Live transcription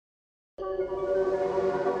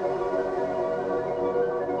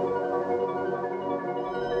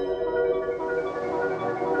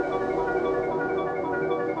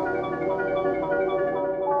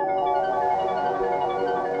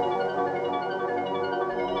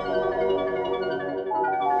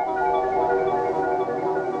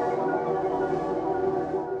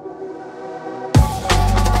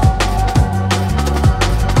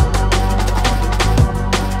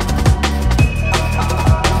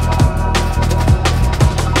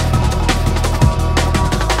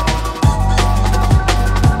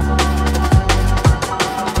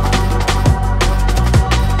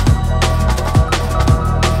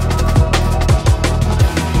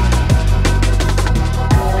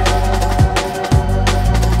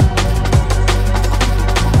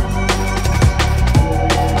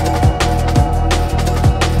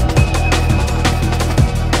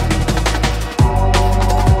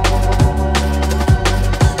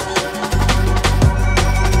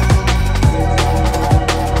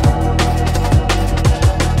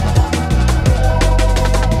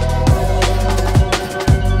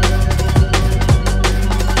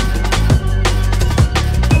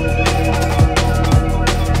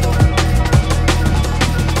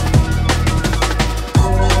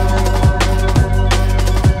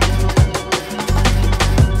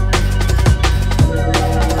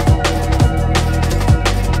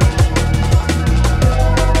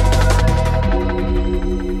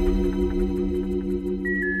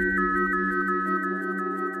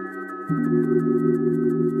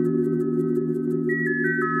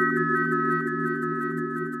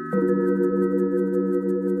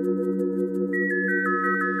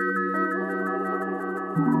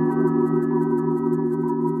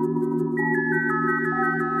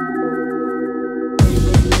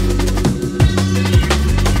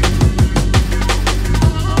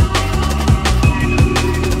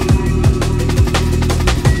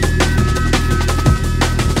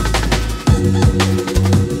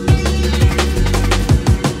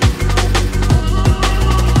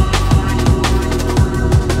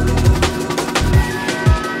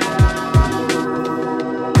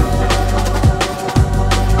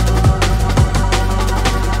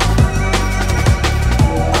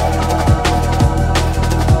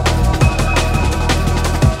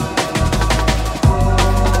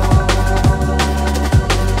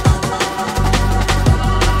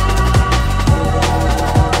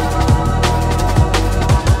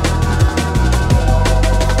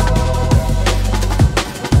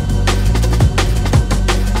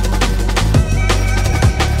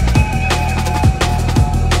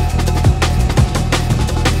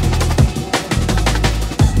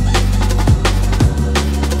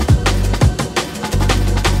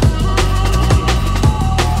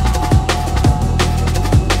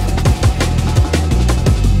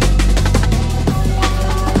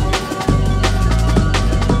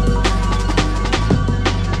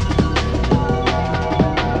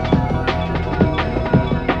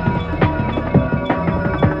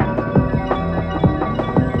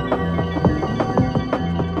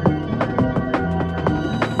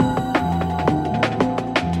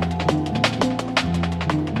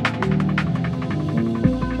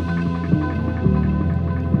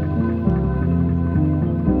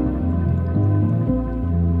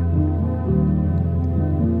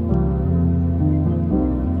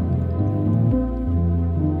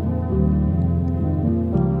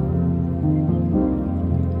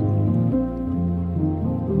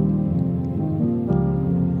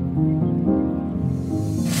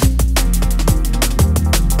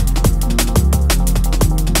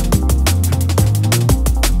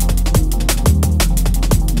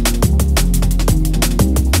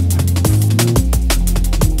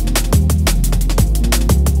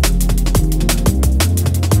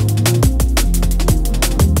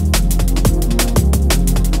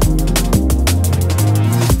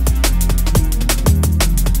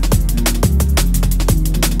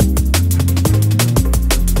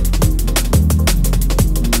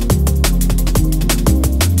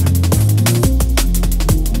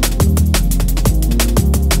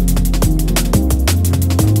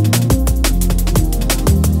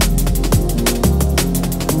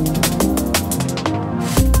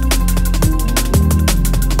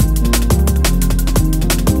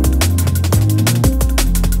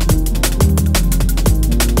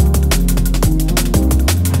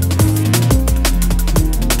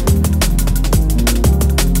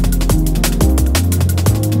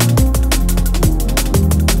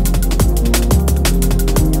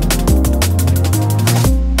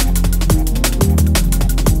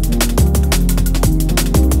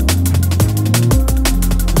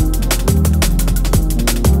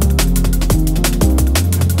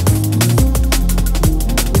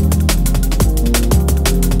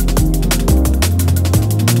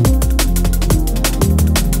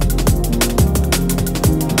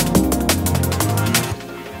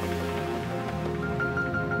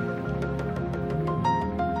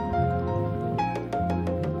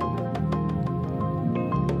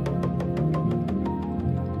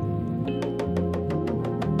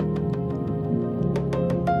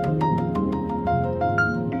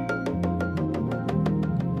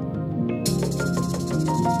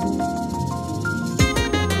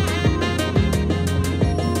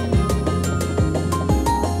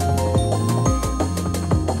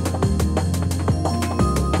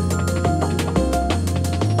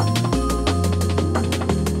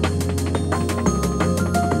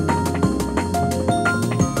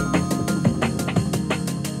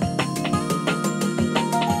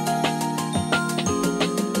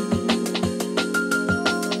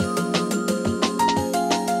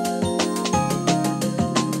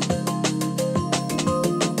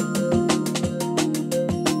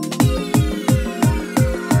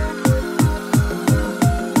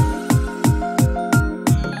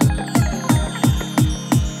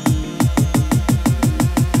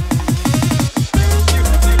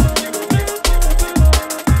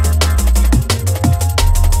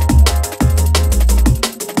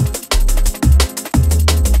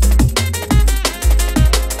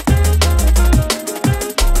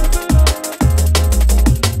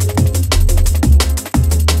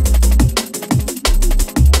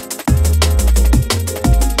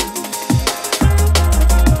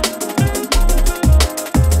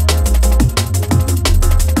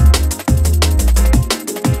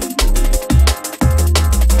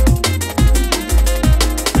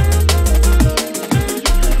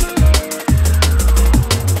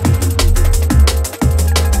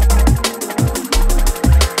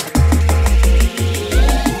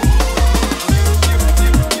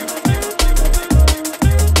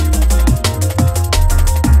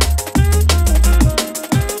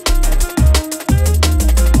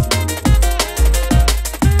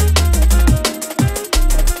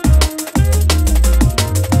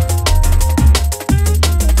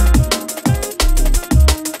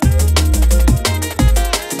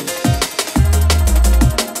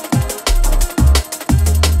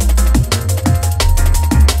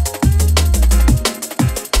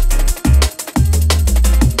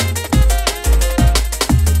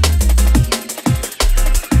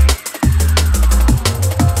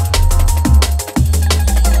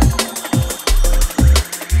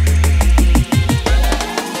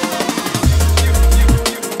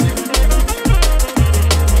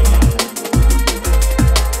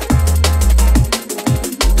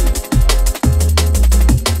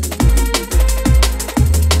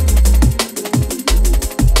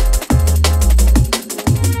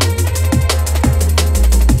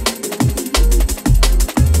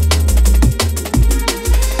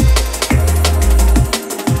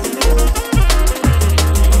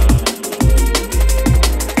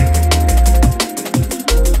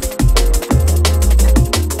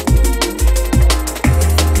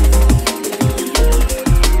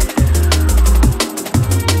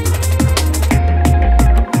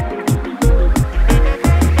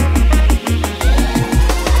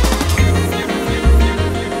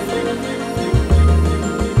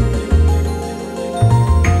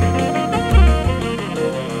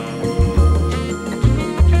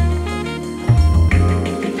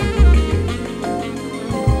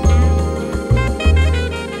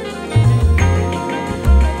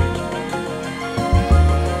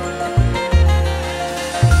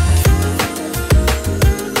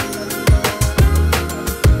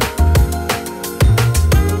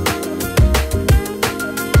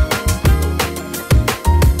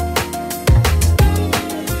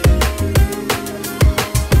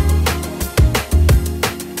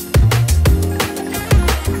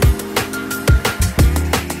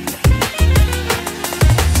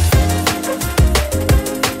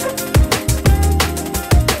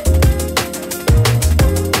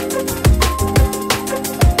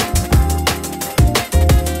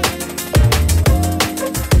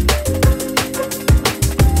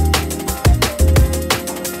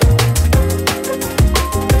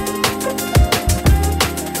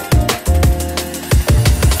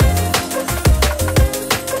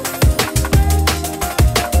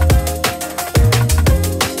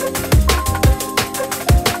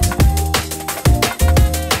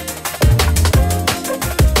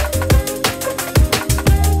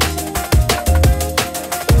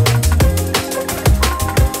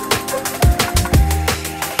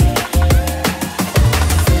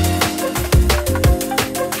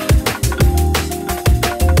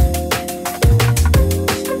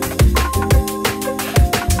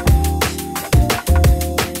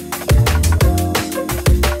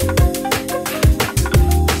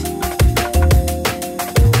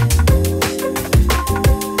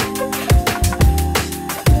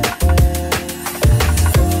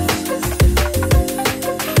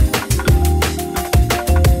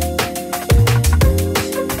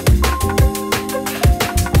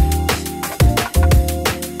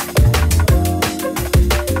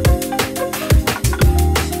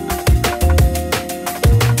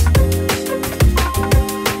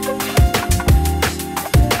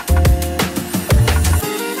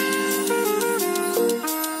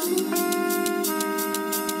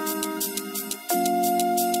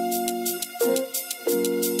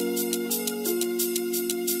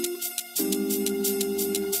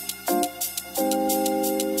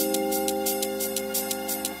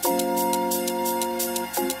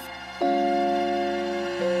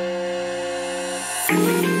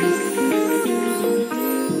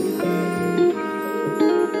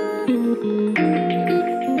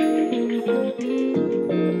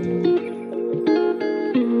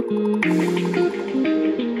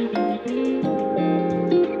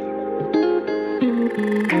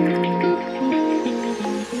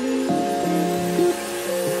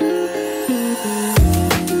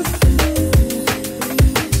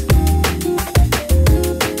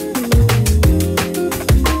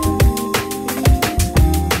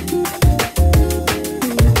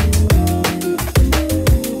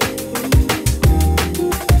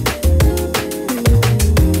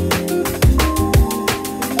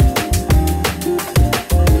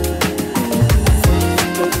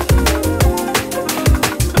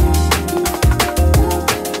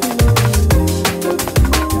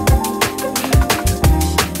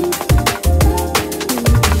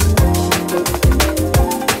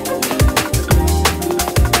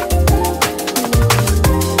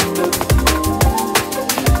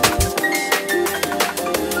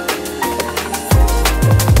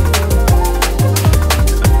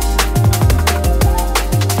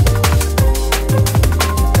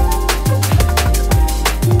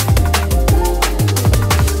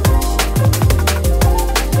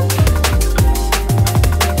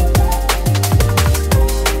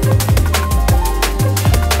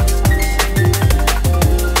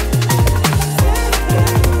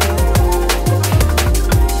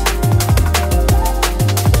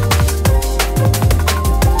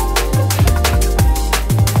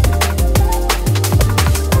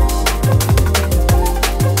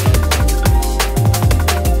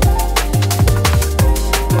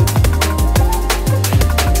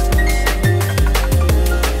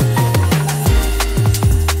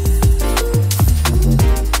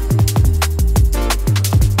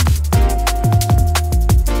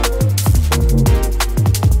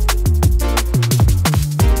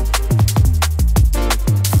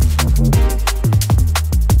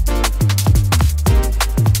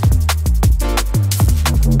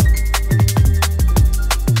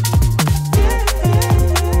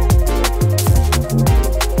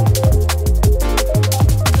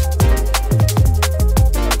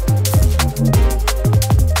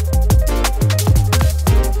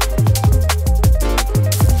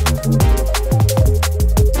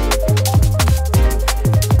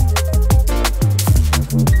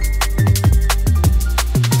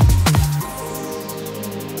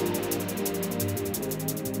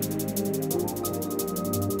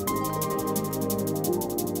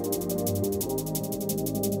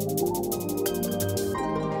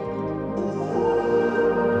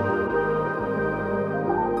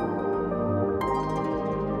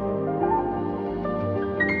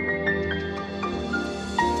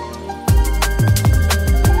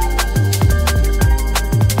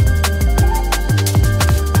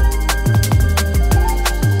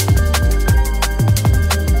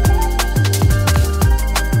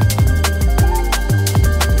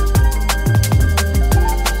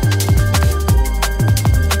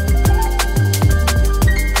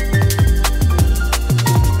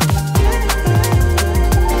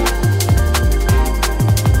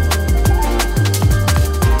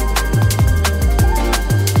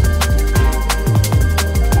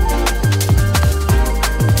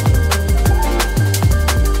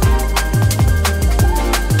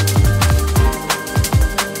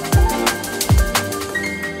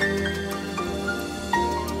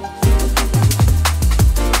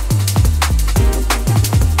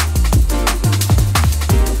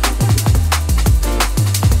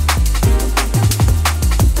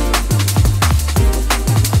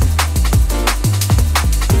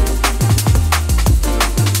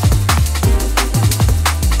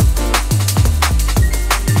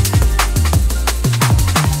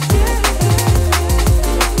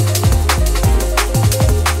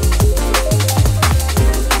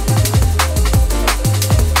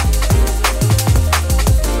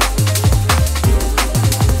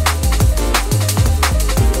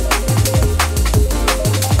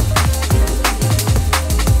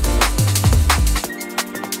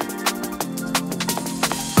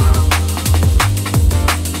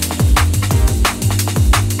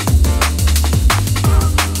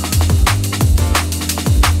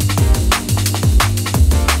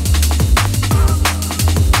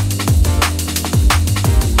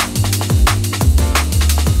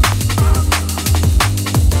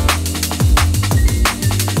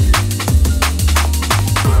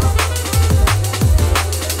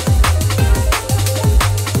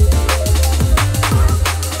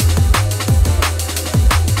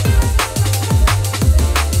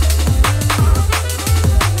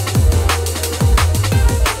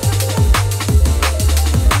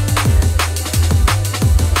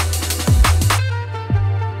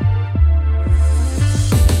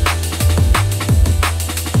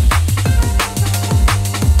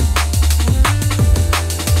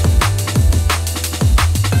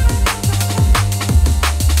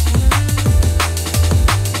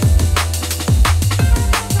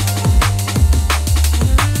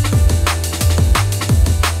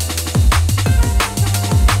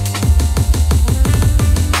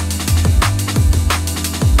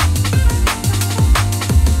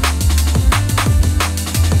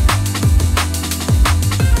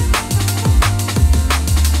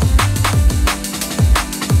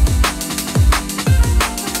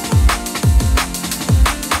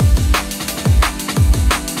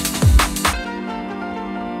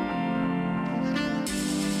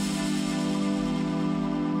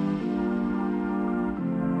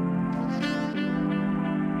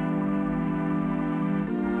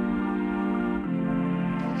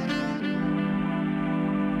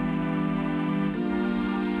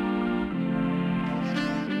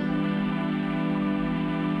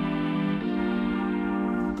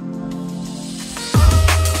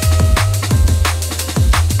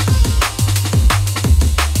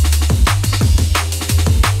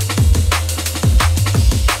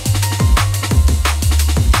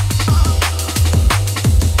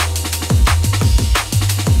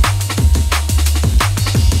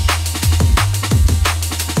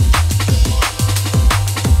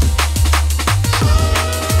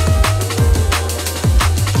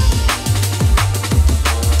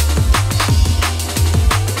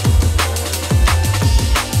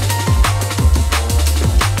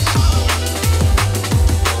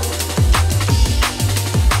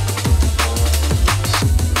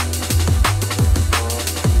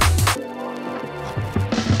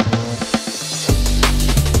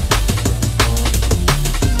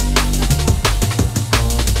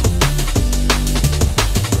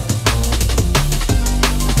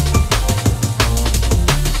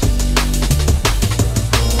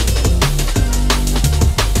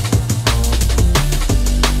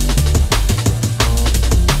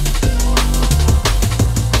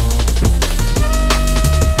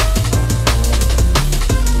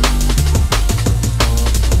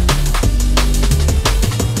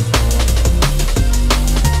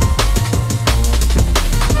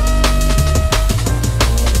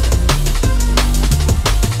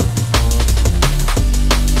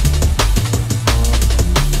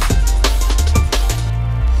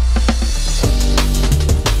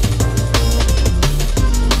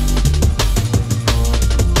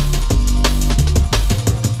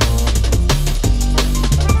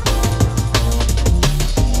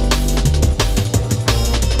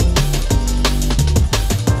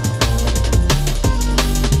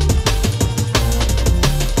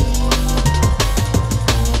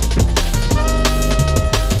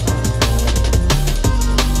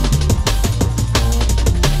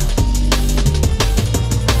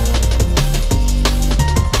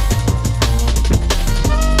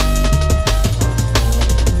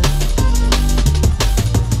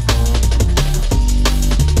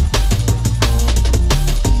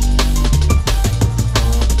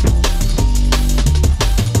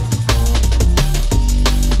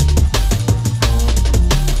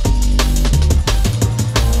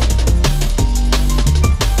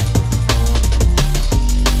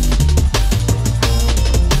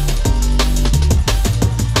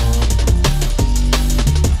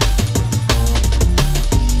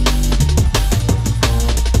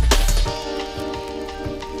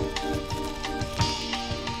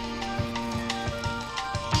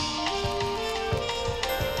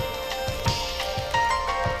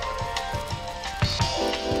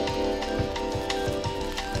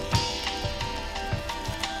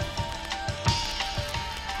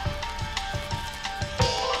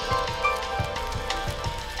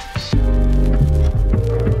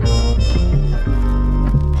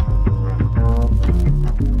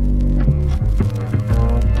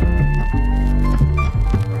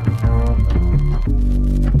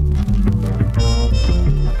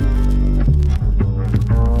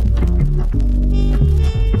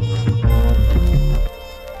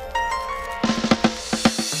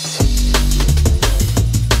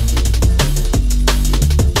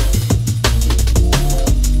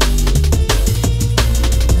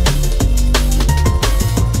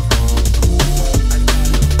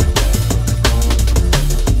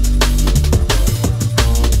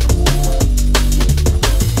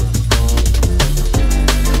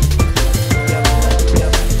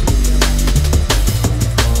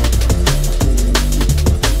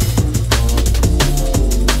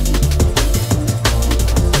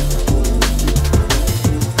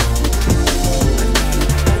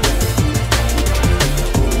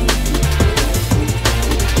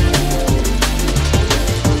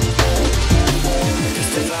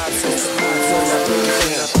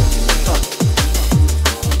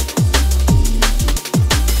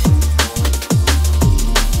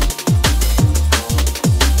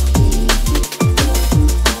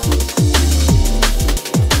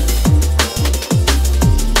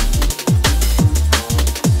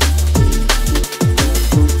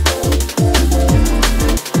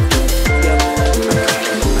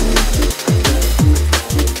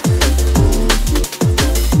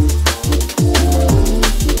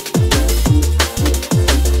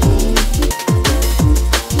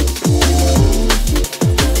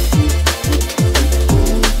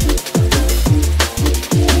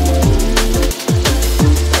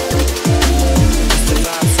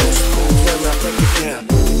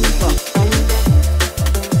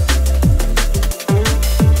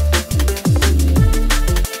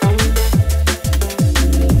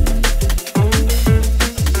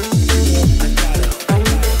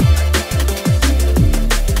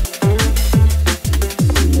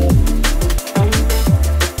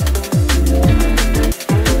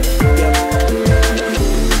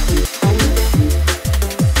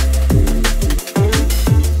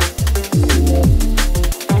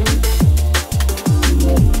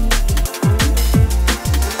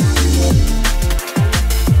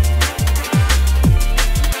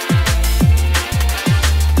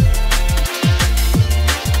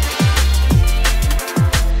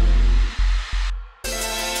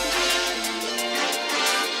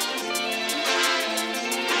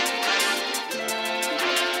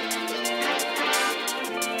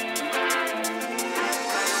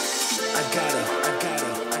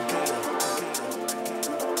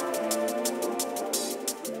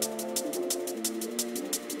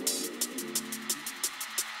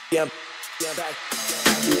Yeah, back.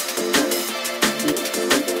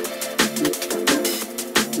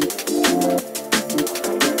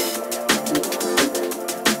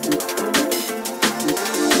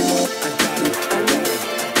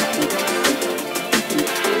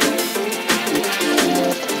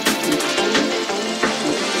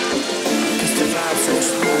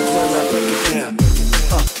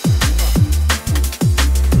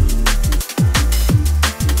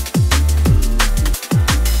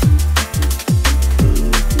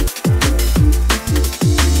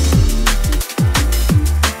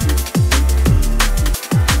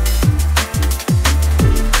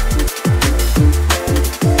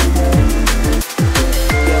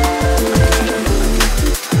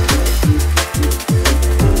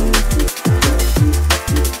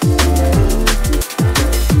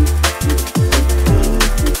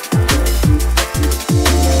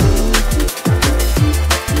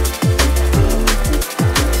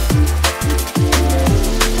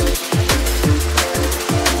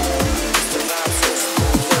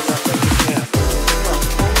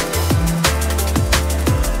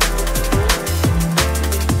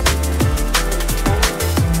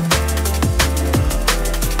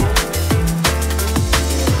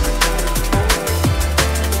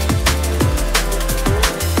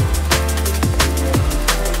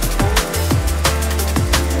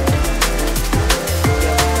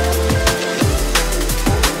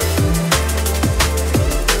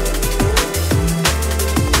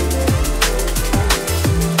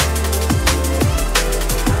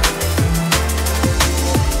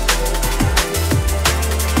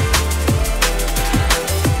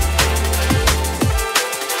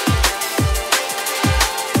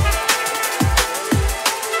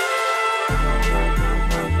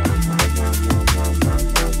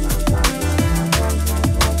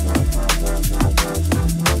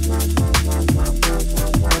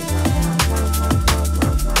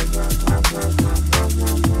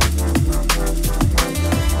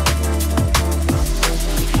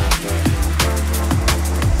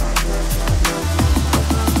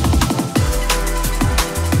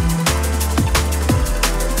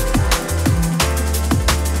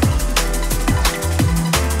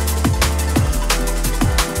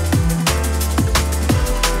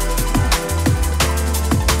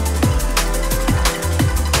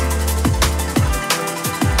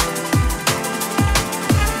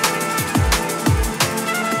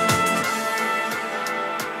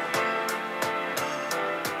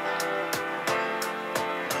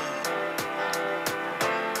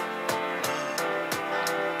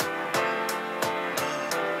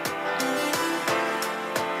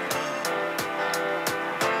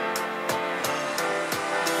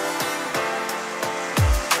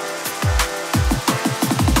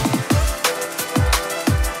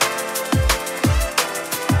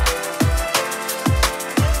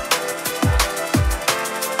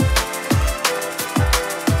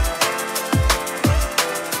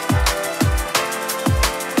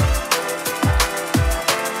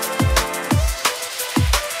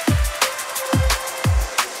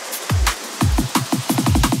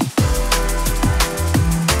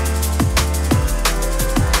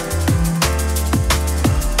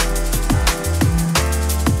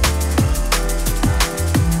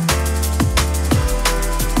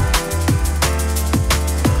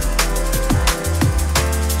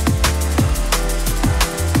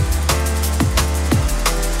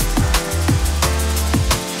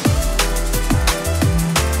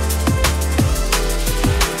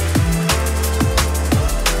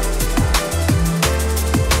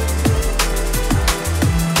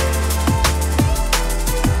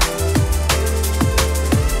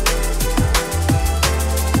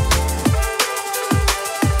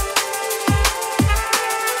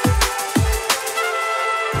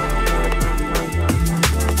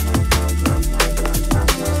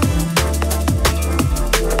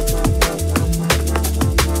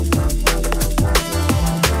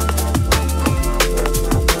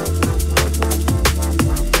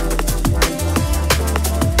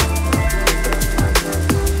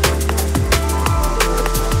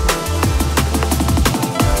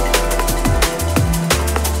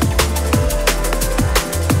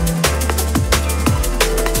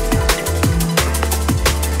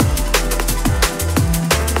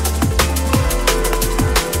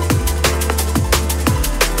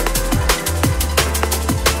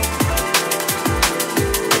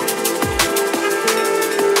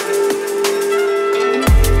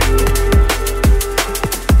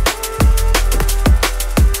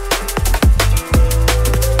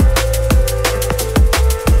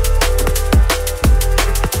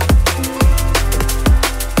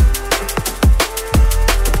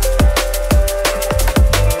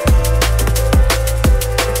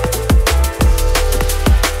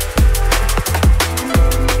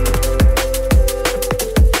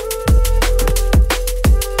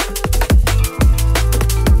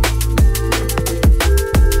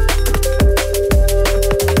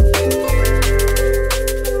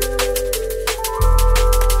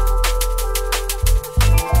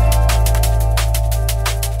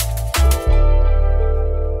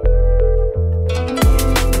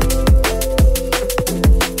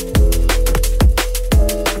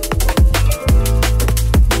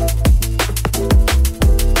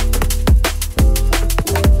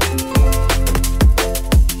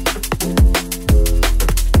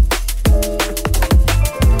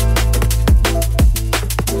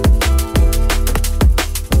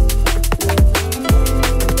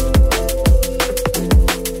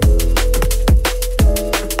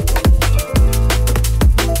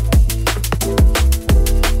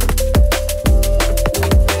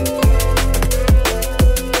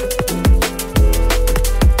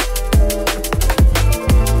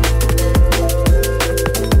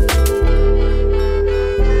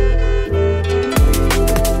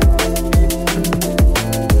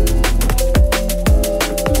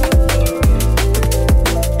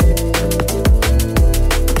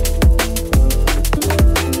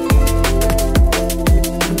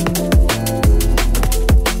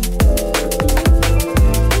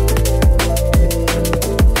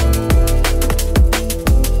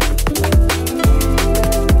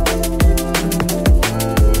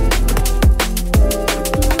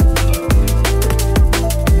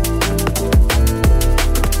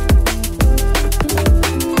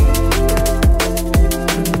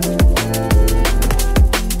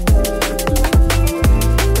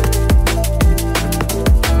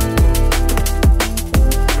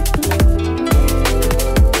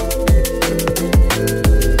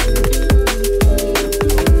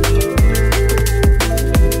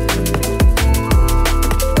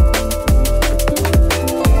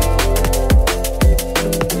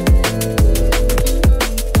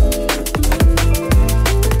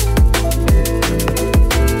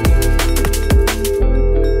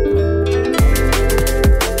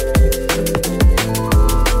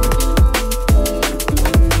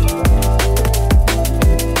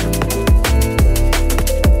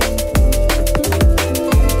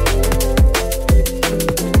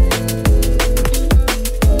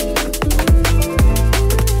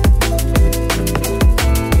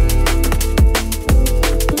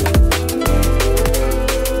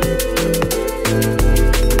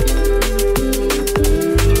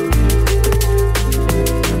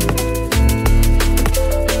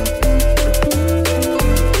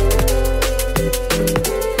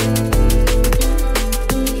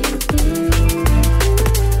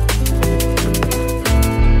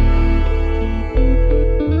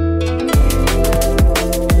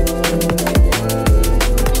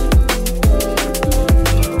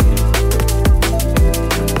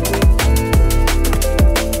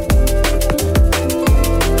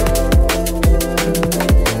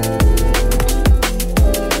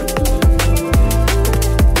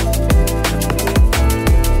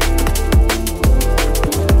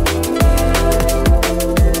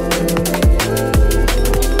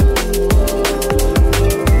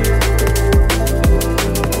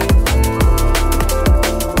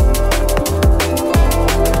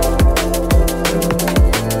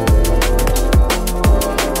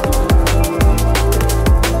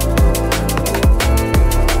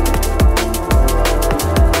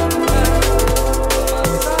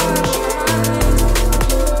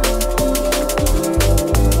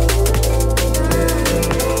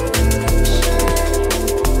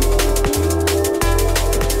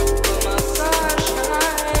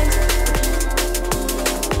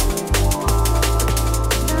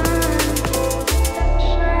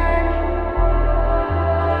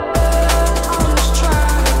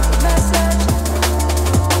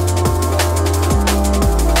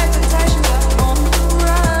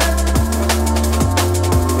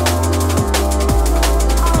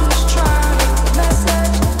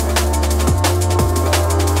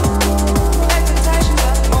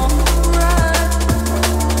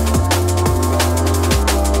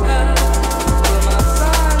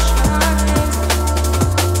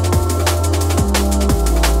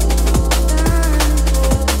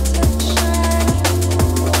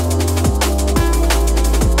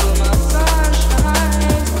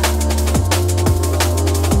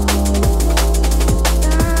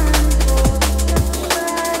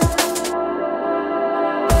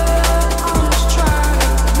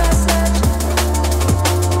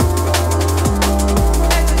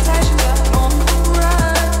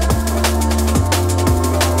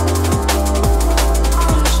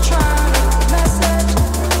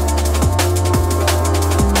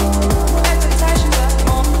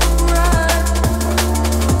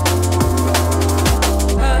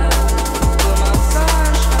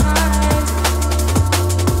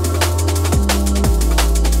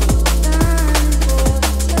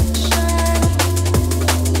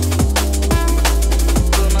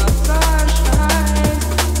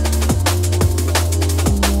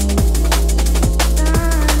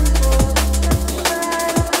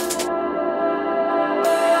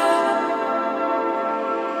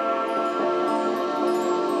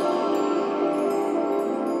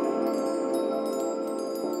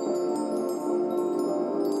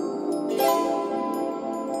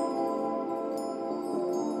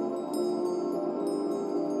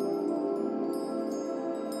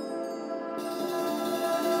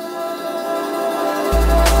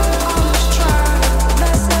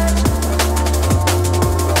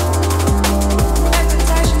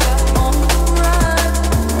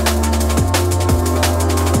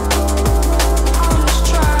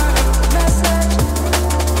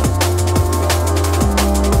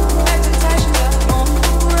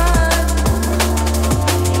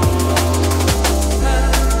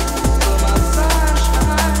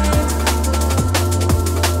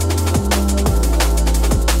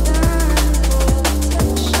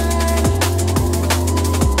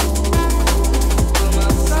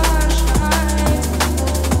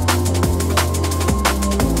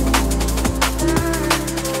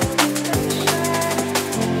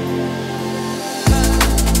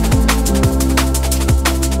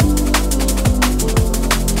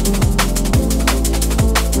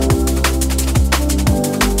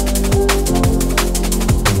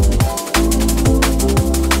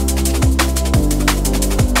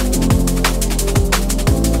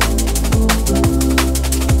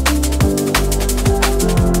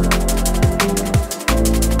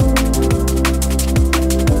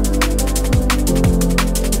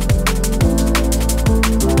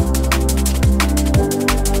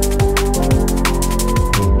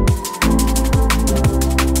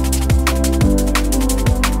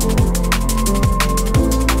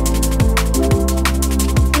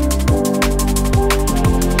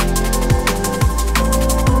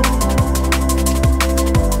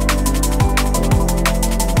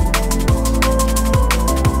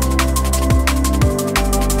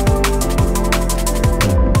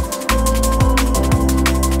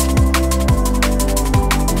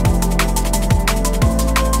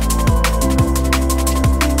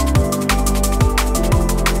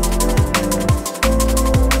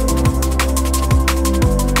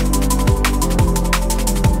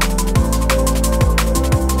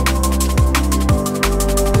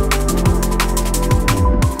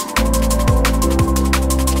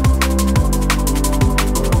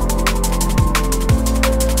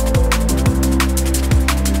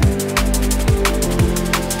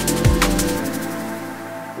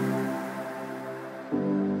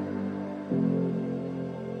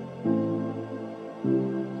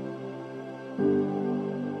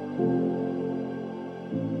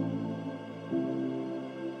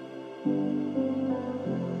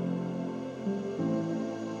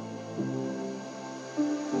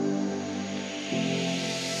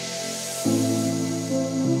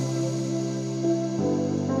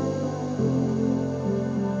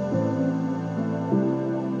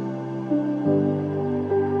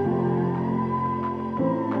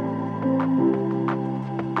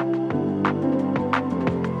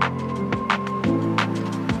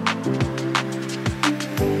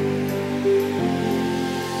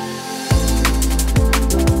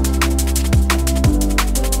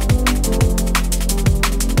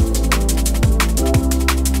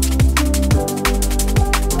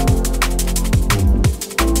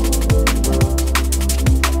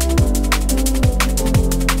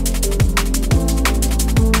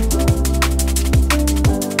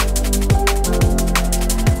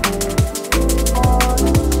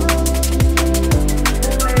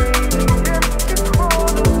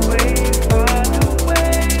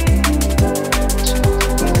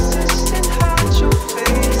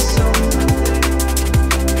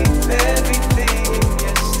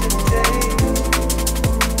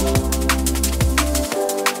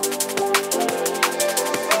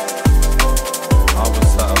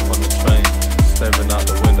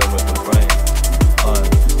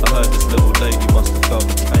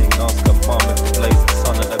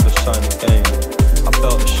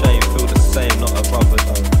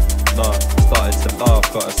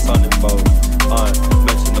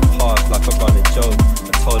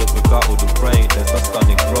 that we got all the brain, there's a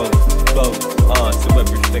stunning growth. Both, to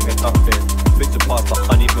everything and nothing. Bits apart for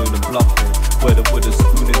honeymoon and bluffing, where the wooden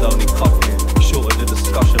spoon is only cupping. Short of the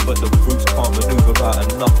discussion, but the roots can't maneuver out of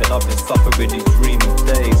nothing. I've been suffering these dreamy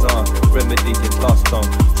days, remedies in dust on.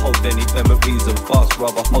 Hold any memories of us,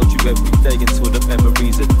 rather hold you every day until the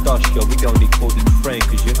memories are dust. Yo, we only called it train,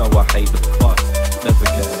 cause you know I hate the fuss. Never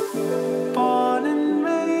get born and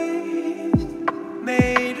raised,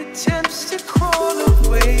 made attempts to crawl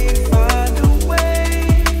away, find a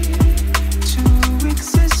way to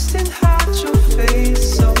exist and hide your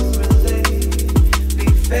face. Some relate,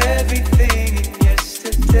 leave everything in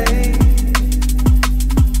yesterday.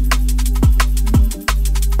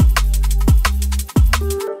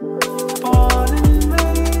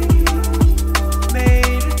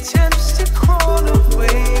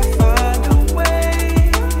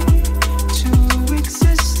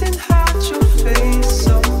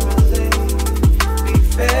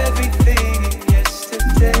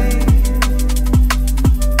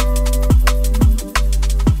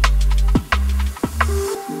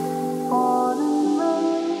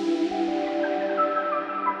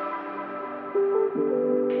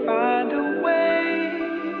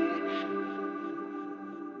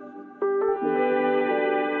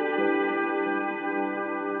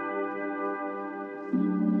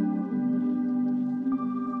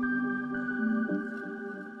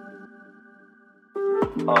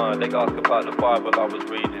 They asked about the Bible I was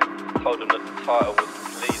reading. Told them that the title was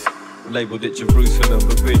misleading. Labelled it Jerusalem,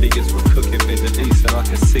 but really it's for cooking Middle East. And I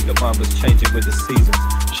can see that mine was changing with the seasons,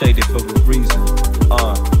 shaded for a reason.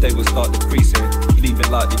 They would start decreasing, leaving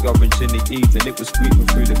like the orange in the evening. It was creeping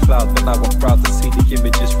through the clouds, but now I'm proud to see the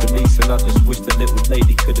images releasing. I just wish the little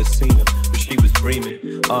lady could have seen them, but she was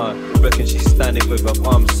dreaming. Reckon she's standing with her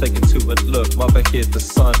arms shaking to her look. Mother, here's the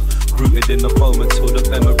sun, rooted in the moment till the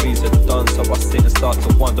memories are done. So I sit and start to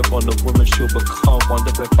wonder on the woman she'll become.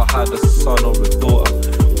 Wonder if I had a son or a daughter.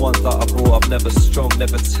 Ones that I brought up never strong,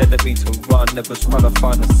 never telling me to run, never trying to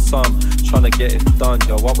find a son, trying to get it done.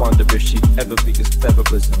 Yo, I wonder if she'd ever be as clever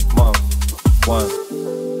as her mum. One.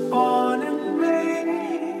 Born and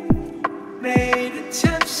raised, made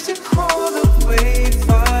attempts to crawl away,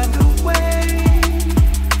 find a way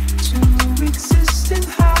to exist and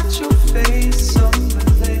hide your face. Some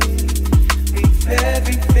relate, leave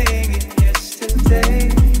everything in yesterday.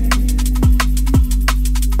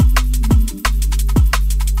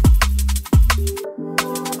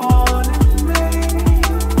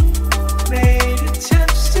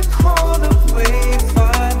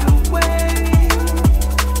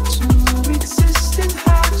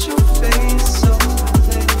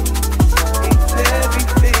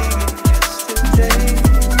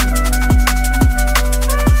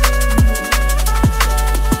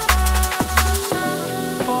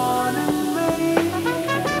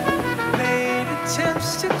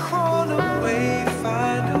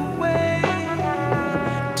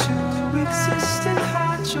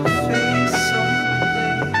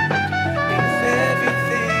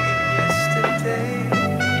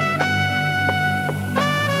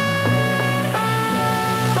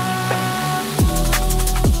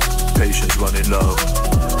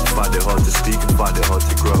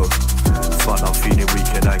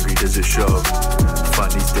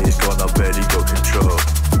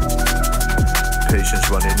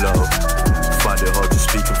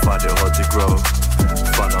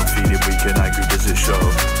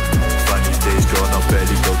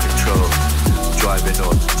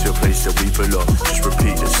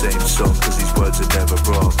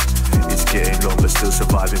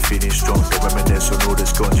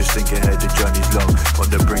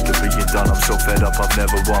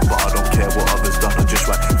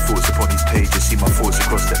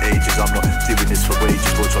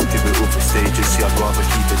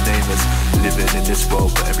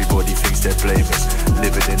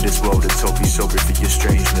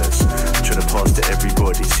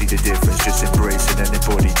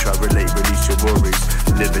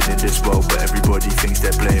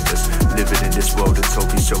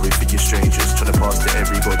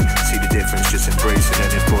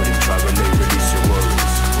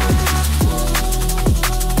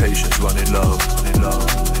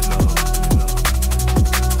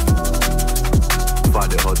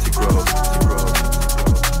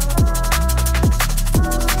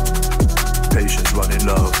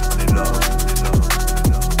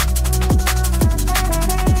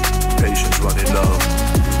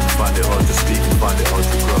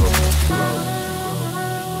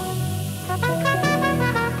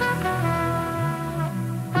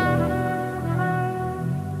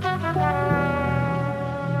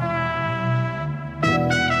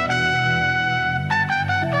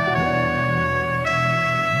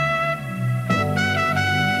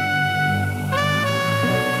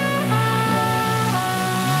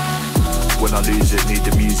 can't lose it, need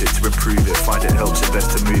the music to improve it. Find it helps it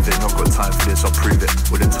best to move it. Not got time for this, I'll prove it.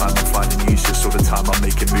 All the time I'm finding useless, all the time I'm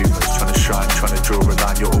making movements. Trying to shine, trying to draw a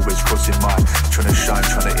line, you're always crossing mine. Trying to shine,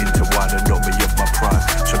 trying to intertwine and knock me off my prime.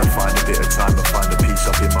 Trying to find a bit of time and find a piece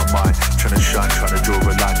up in my mind. Trying to shine, trying to draw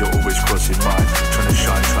a line, you're always crossing mine. Trying to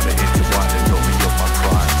shine, trying to intertwine and knock me off my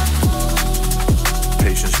prime.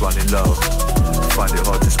 Patience running low. Find it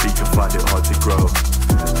hard to speak and find it hard to grow.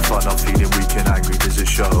 Fun, I'm feeling weak and angry, there's a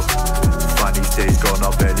show. Find these days gone,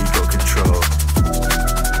 I barely got control.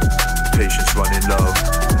 Patience running low.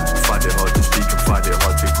 Find it hard to speak and find it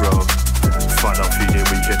hard to grow. Fun, I'm feeling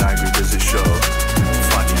weak and angry, there's a show.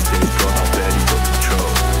 Find these days gone, I barely got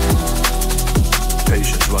control.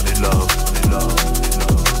 Patience running low, running low, running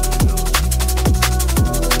low.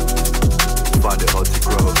 Find it hard to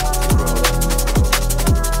grow,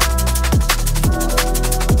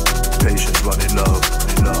 Patience running low,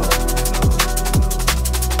 running low.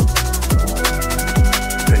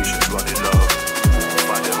 Patience running low.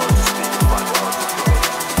 Find it hard to speak, find it hard to grow.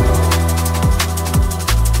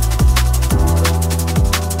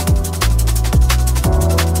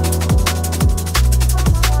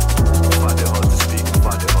 Find it hard to speak,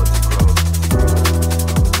 find it hard to grow.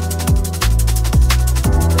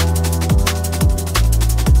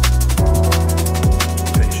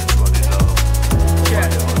 Patience running low.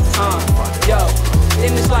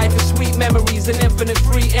 In this life of sweet memories and infinite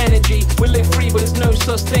free energy, we live free, but there's no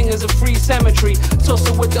such thing as a free cemetery.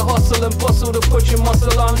 Tussle with the hustle and bustle to put your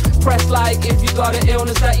muscle on. Press like if you got an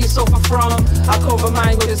illness that you suffer from. I cover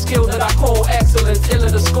mine with a skill that I call excellence. Ill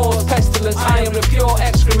of the scores, pestilence, I am the pure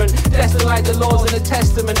excrement. Destined like the laws in the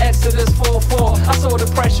testament, Exodus 4:4. I saw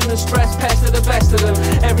depression and stress pest of the best of them.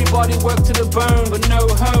 Everybody worked to the bone, but no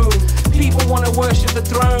home. People wanna worship the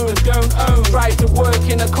throne, don't own. Drive to work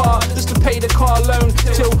in a car just to pay the car loan.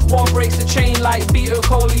 Till one breaks the chain like Vito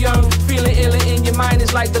Corleone. Feeling ill in your mind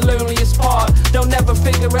is like the loneliest part. They'll never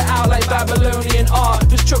figure it out like Babylonian art.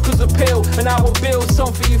 Just chuck us a pill and I will build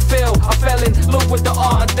something you feel. I fell in love with the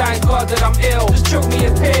art and thank God that I'm ill. Just chuck me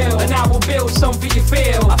a pill and I will build something you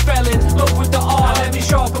feel. I fell in love with the art, let me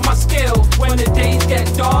sharpen my skill. When the days get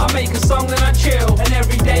dark, I make a song and I chill. And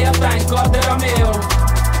every day I thank God that I'm ill.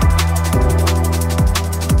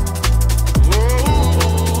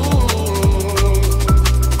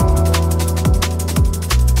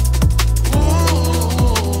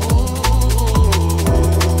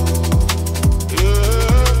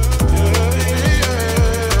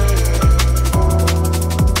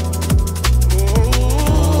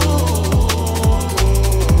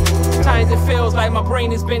 Like my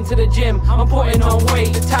brain has been to the gym, I'm putting on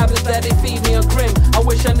weight. The tablets that they feed me are grim. I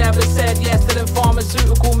wish I never said yes to them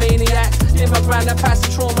pharmaceutical maniacs. Did my granddad pass the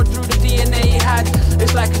trauma through the DNA he had?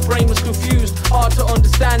 It's like his brain was confused, hard to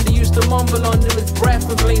understand. He used to mumble under his breath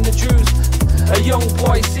and blame the Jews. A young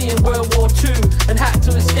boy seeing World War II and had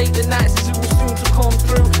to escape the Nazis who were soon to come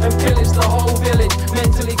through and pillage the whole village.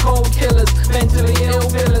 Mentally cold killers, mentally ill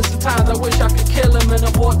villains. Sometimes I wish I could kill them and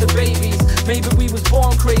abort the babies. Maybe we was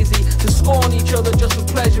born crazy to scorn each other just for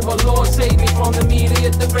pleasure. But Lord save me from the media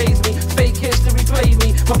that raised me. Fake history played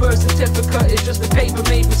me. My birth certificate is just a paper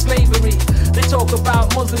made for slavery. They talk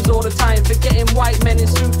about Muslims all the time, forgetting white men in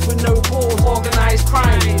suits with no balls, organized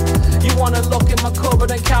crime. You wanna look in my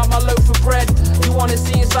cupboard and count my loaf of bread. You wanna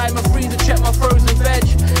see inside my freezer, check my frozen veg.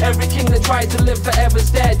 Every king that tried to live forever's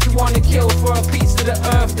dead. You wanna kill for a piece of the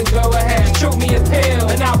earth, then go ahead. Choke me a pill,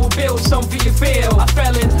 and I will build something you feel. I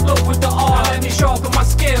fell in love with the art, let me sharpen my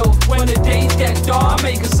skill. When the days get dark, I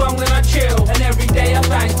make a song, then I chill. And every day I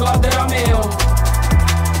thank God that I'm ill.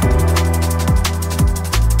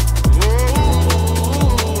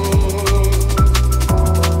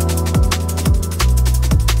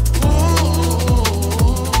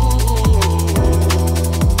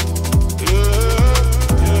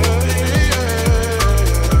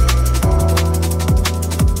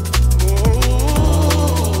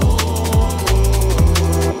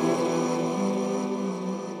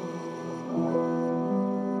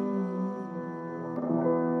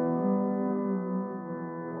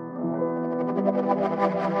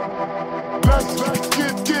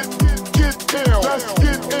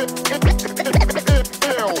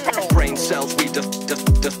 Brain cells we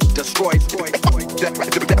destroy.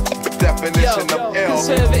 Definition of ill.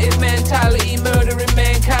 Conservative mentality, murdering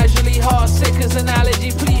men casually. Heart sick as an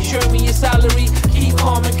allergy. Please show me your salary. Keep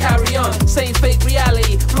calm and carry on. Same fake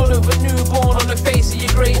reality. Blood of a newborn on the face of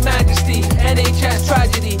your great majesty. NHS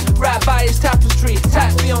tragedy. Wrapped by his tapestry.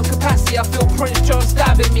 Taxed beyond capacity. I feel Prince John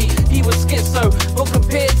stabbing me. He was schizo, but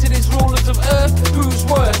compared to these rulers of earth, who's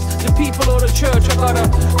worse? The people or the church? I got a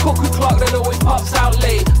cuckoo clock that always pops out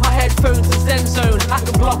late. My headphones are Zen zone. I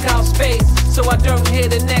can block out space. So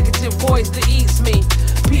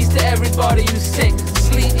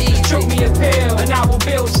the appeal, and I will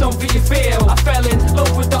build something you feel. I fell in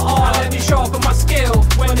love with the art, let me sharpen my skill.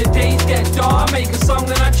 When the days get dark, I make a song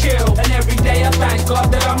and I chill. And every day I thank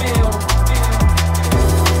God that I'm ill.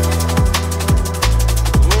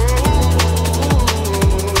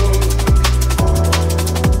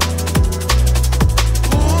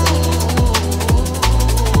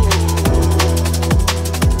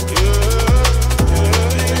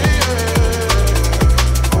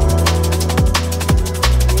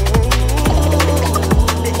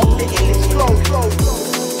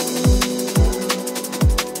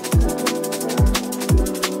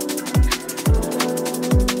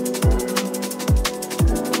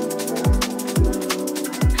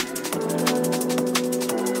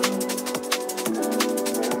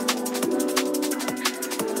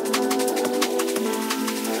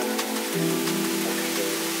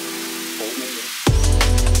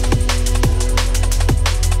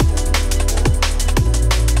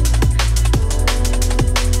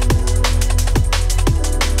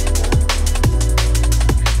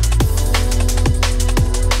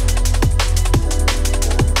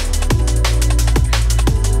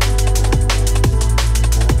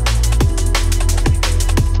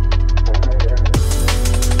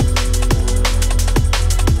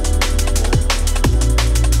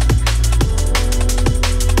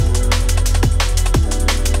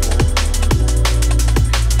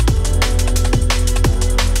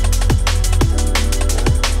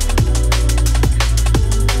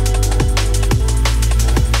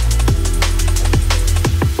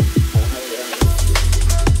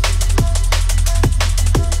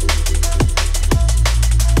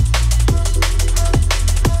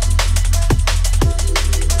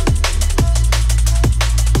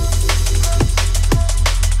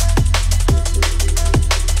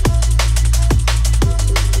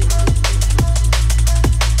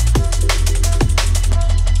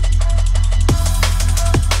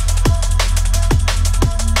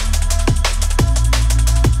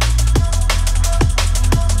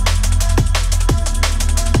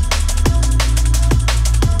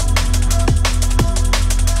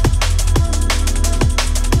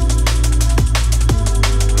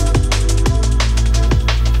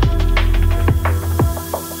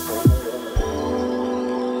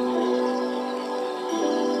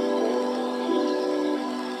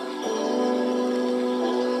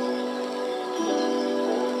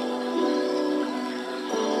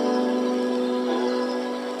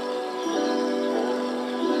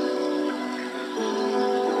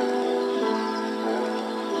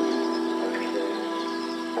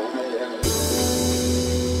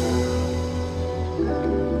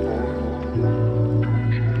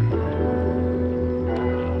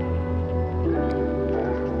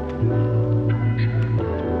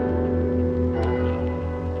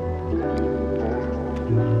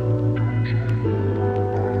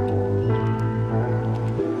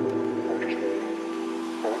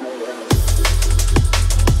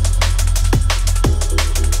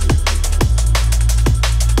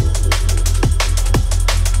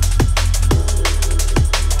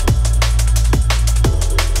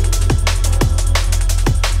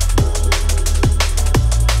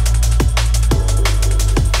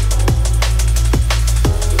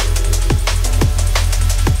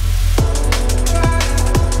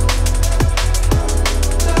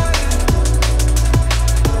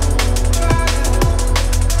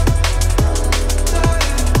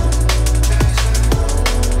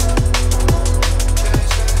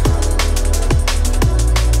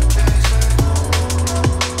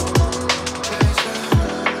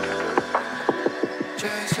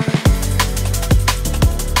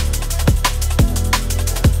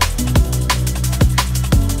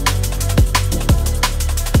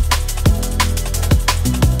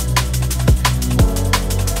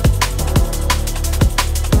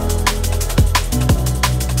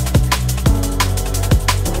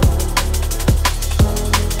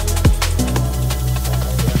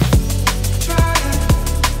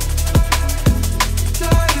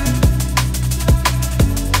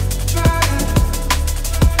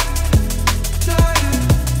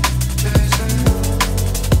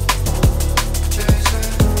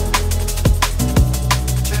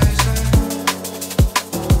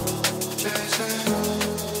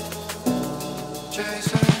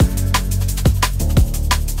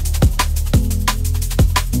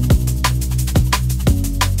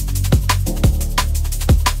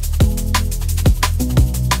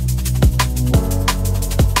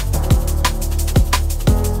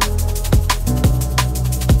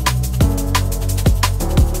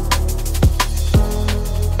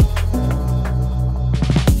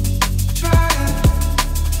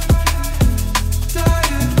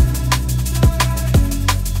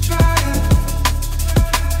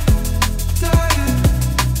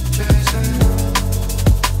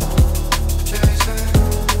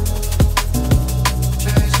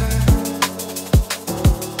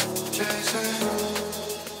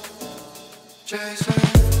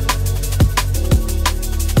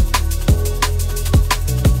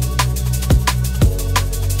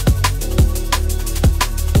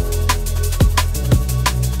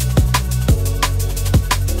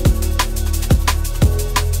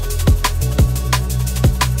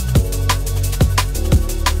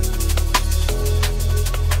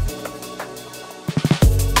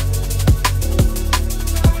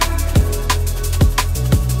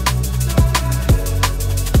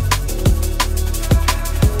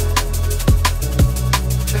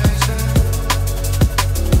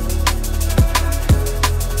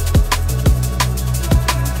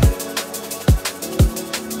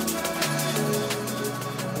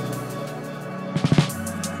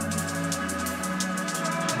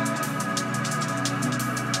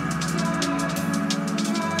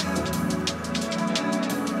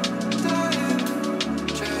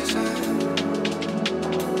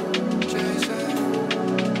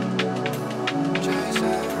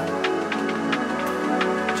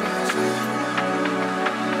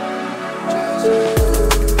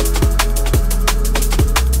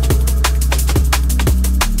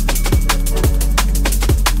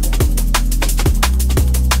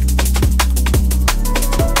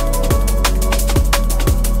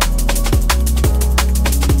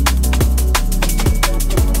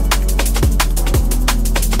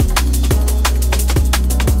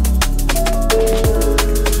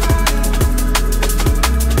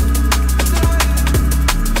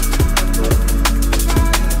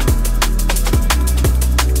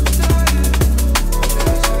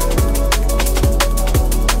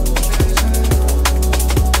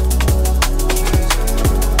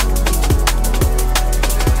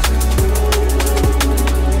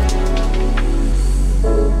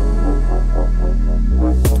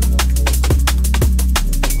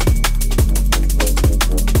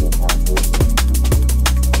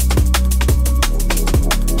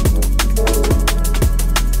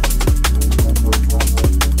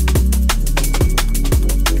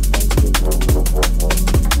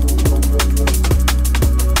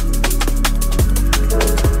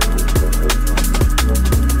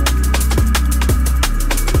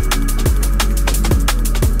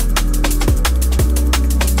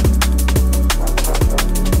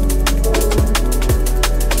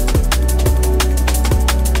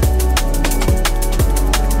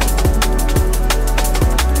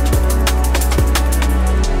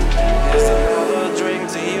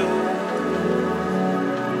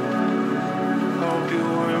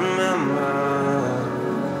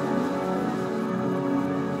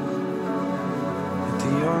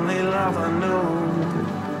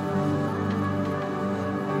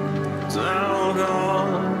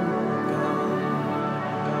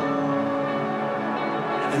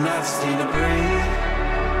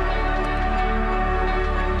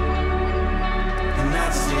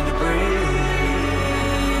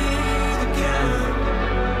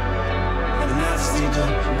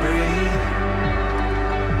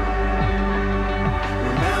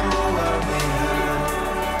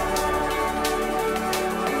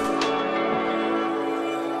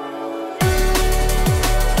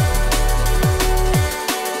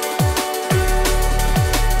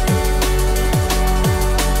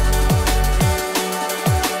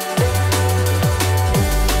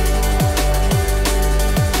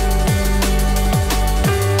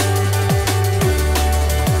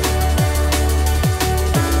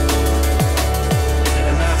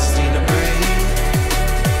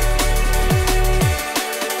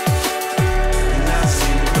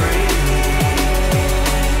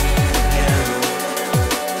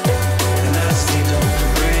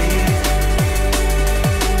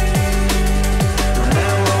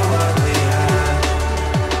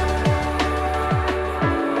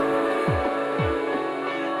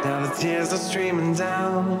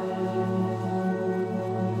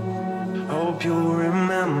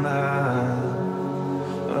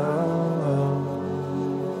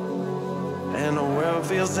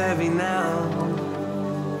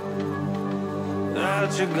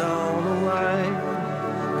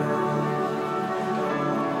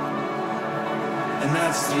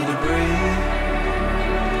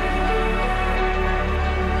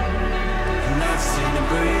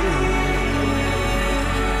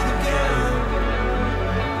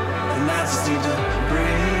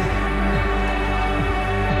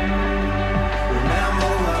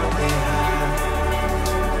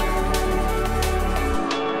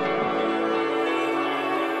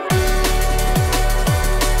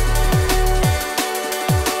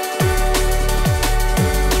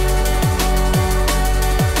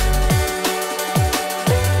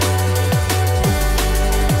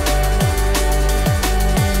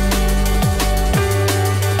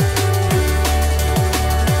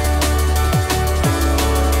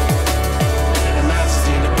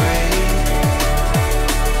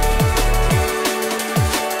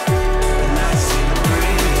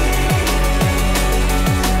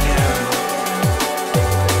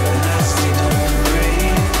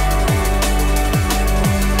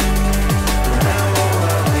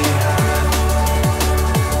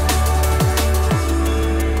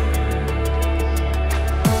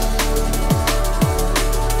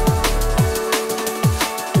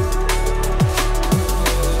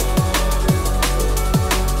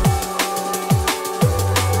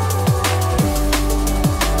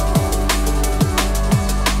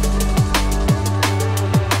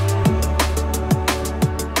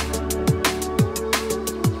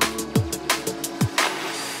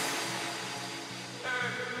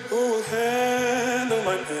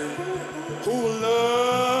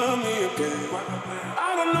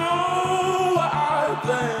 don't know what I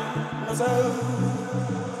blame myself.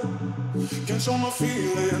 Can't show my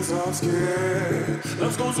feelings, I'm scared.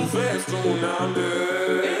 Let's go so fast, soon I'm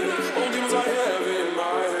dead. All demons I have in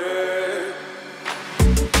my head.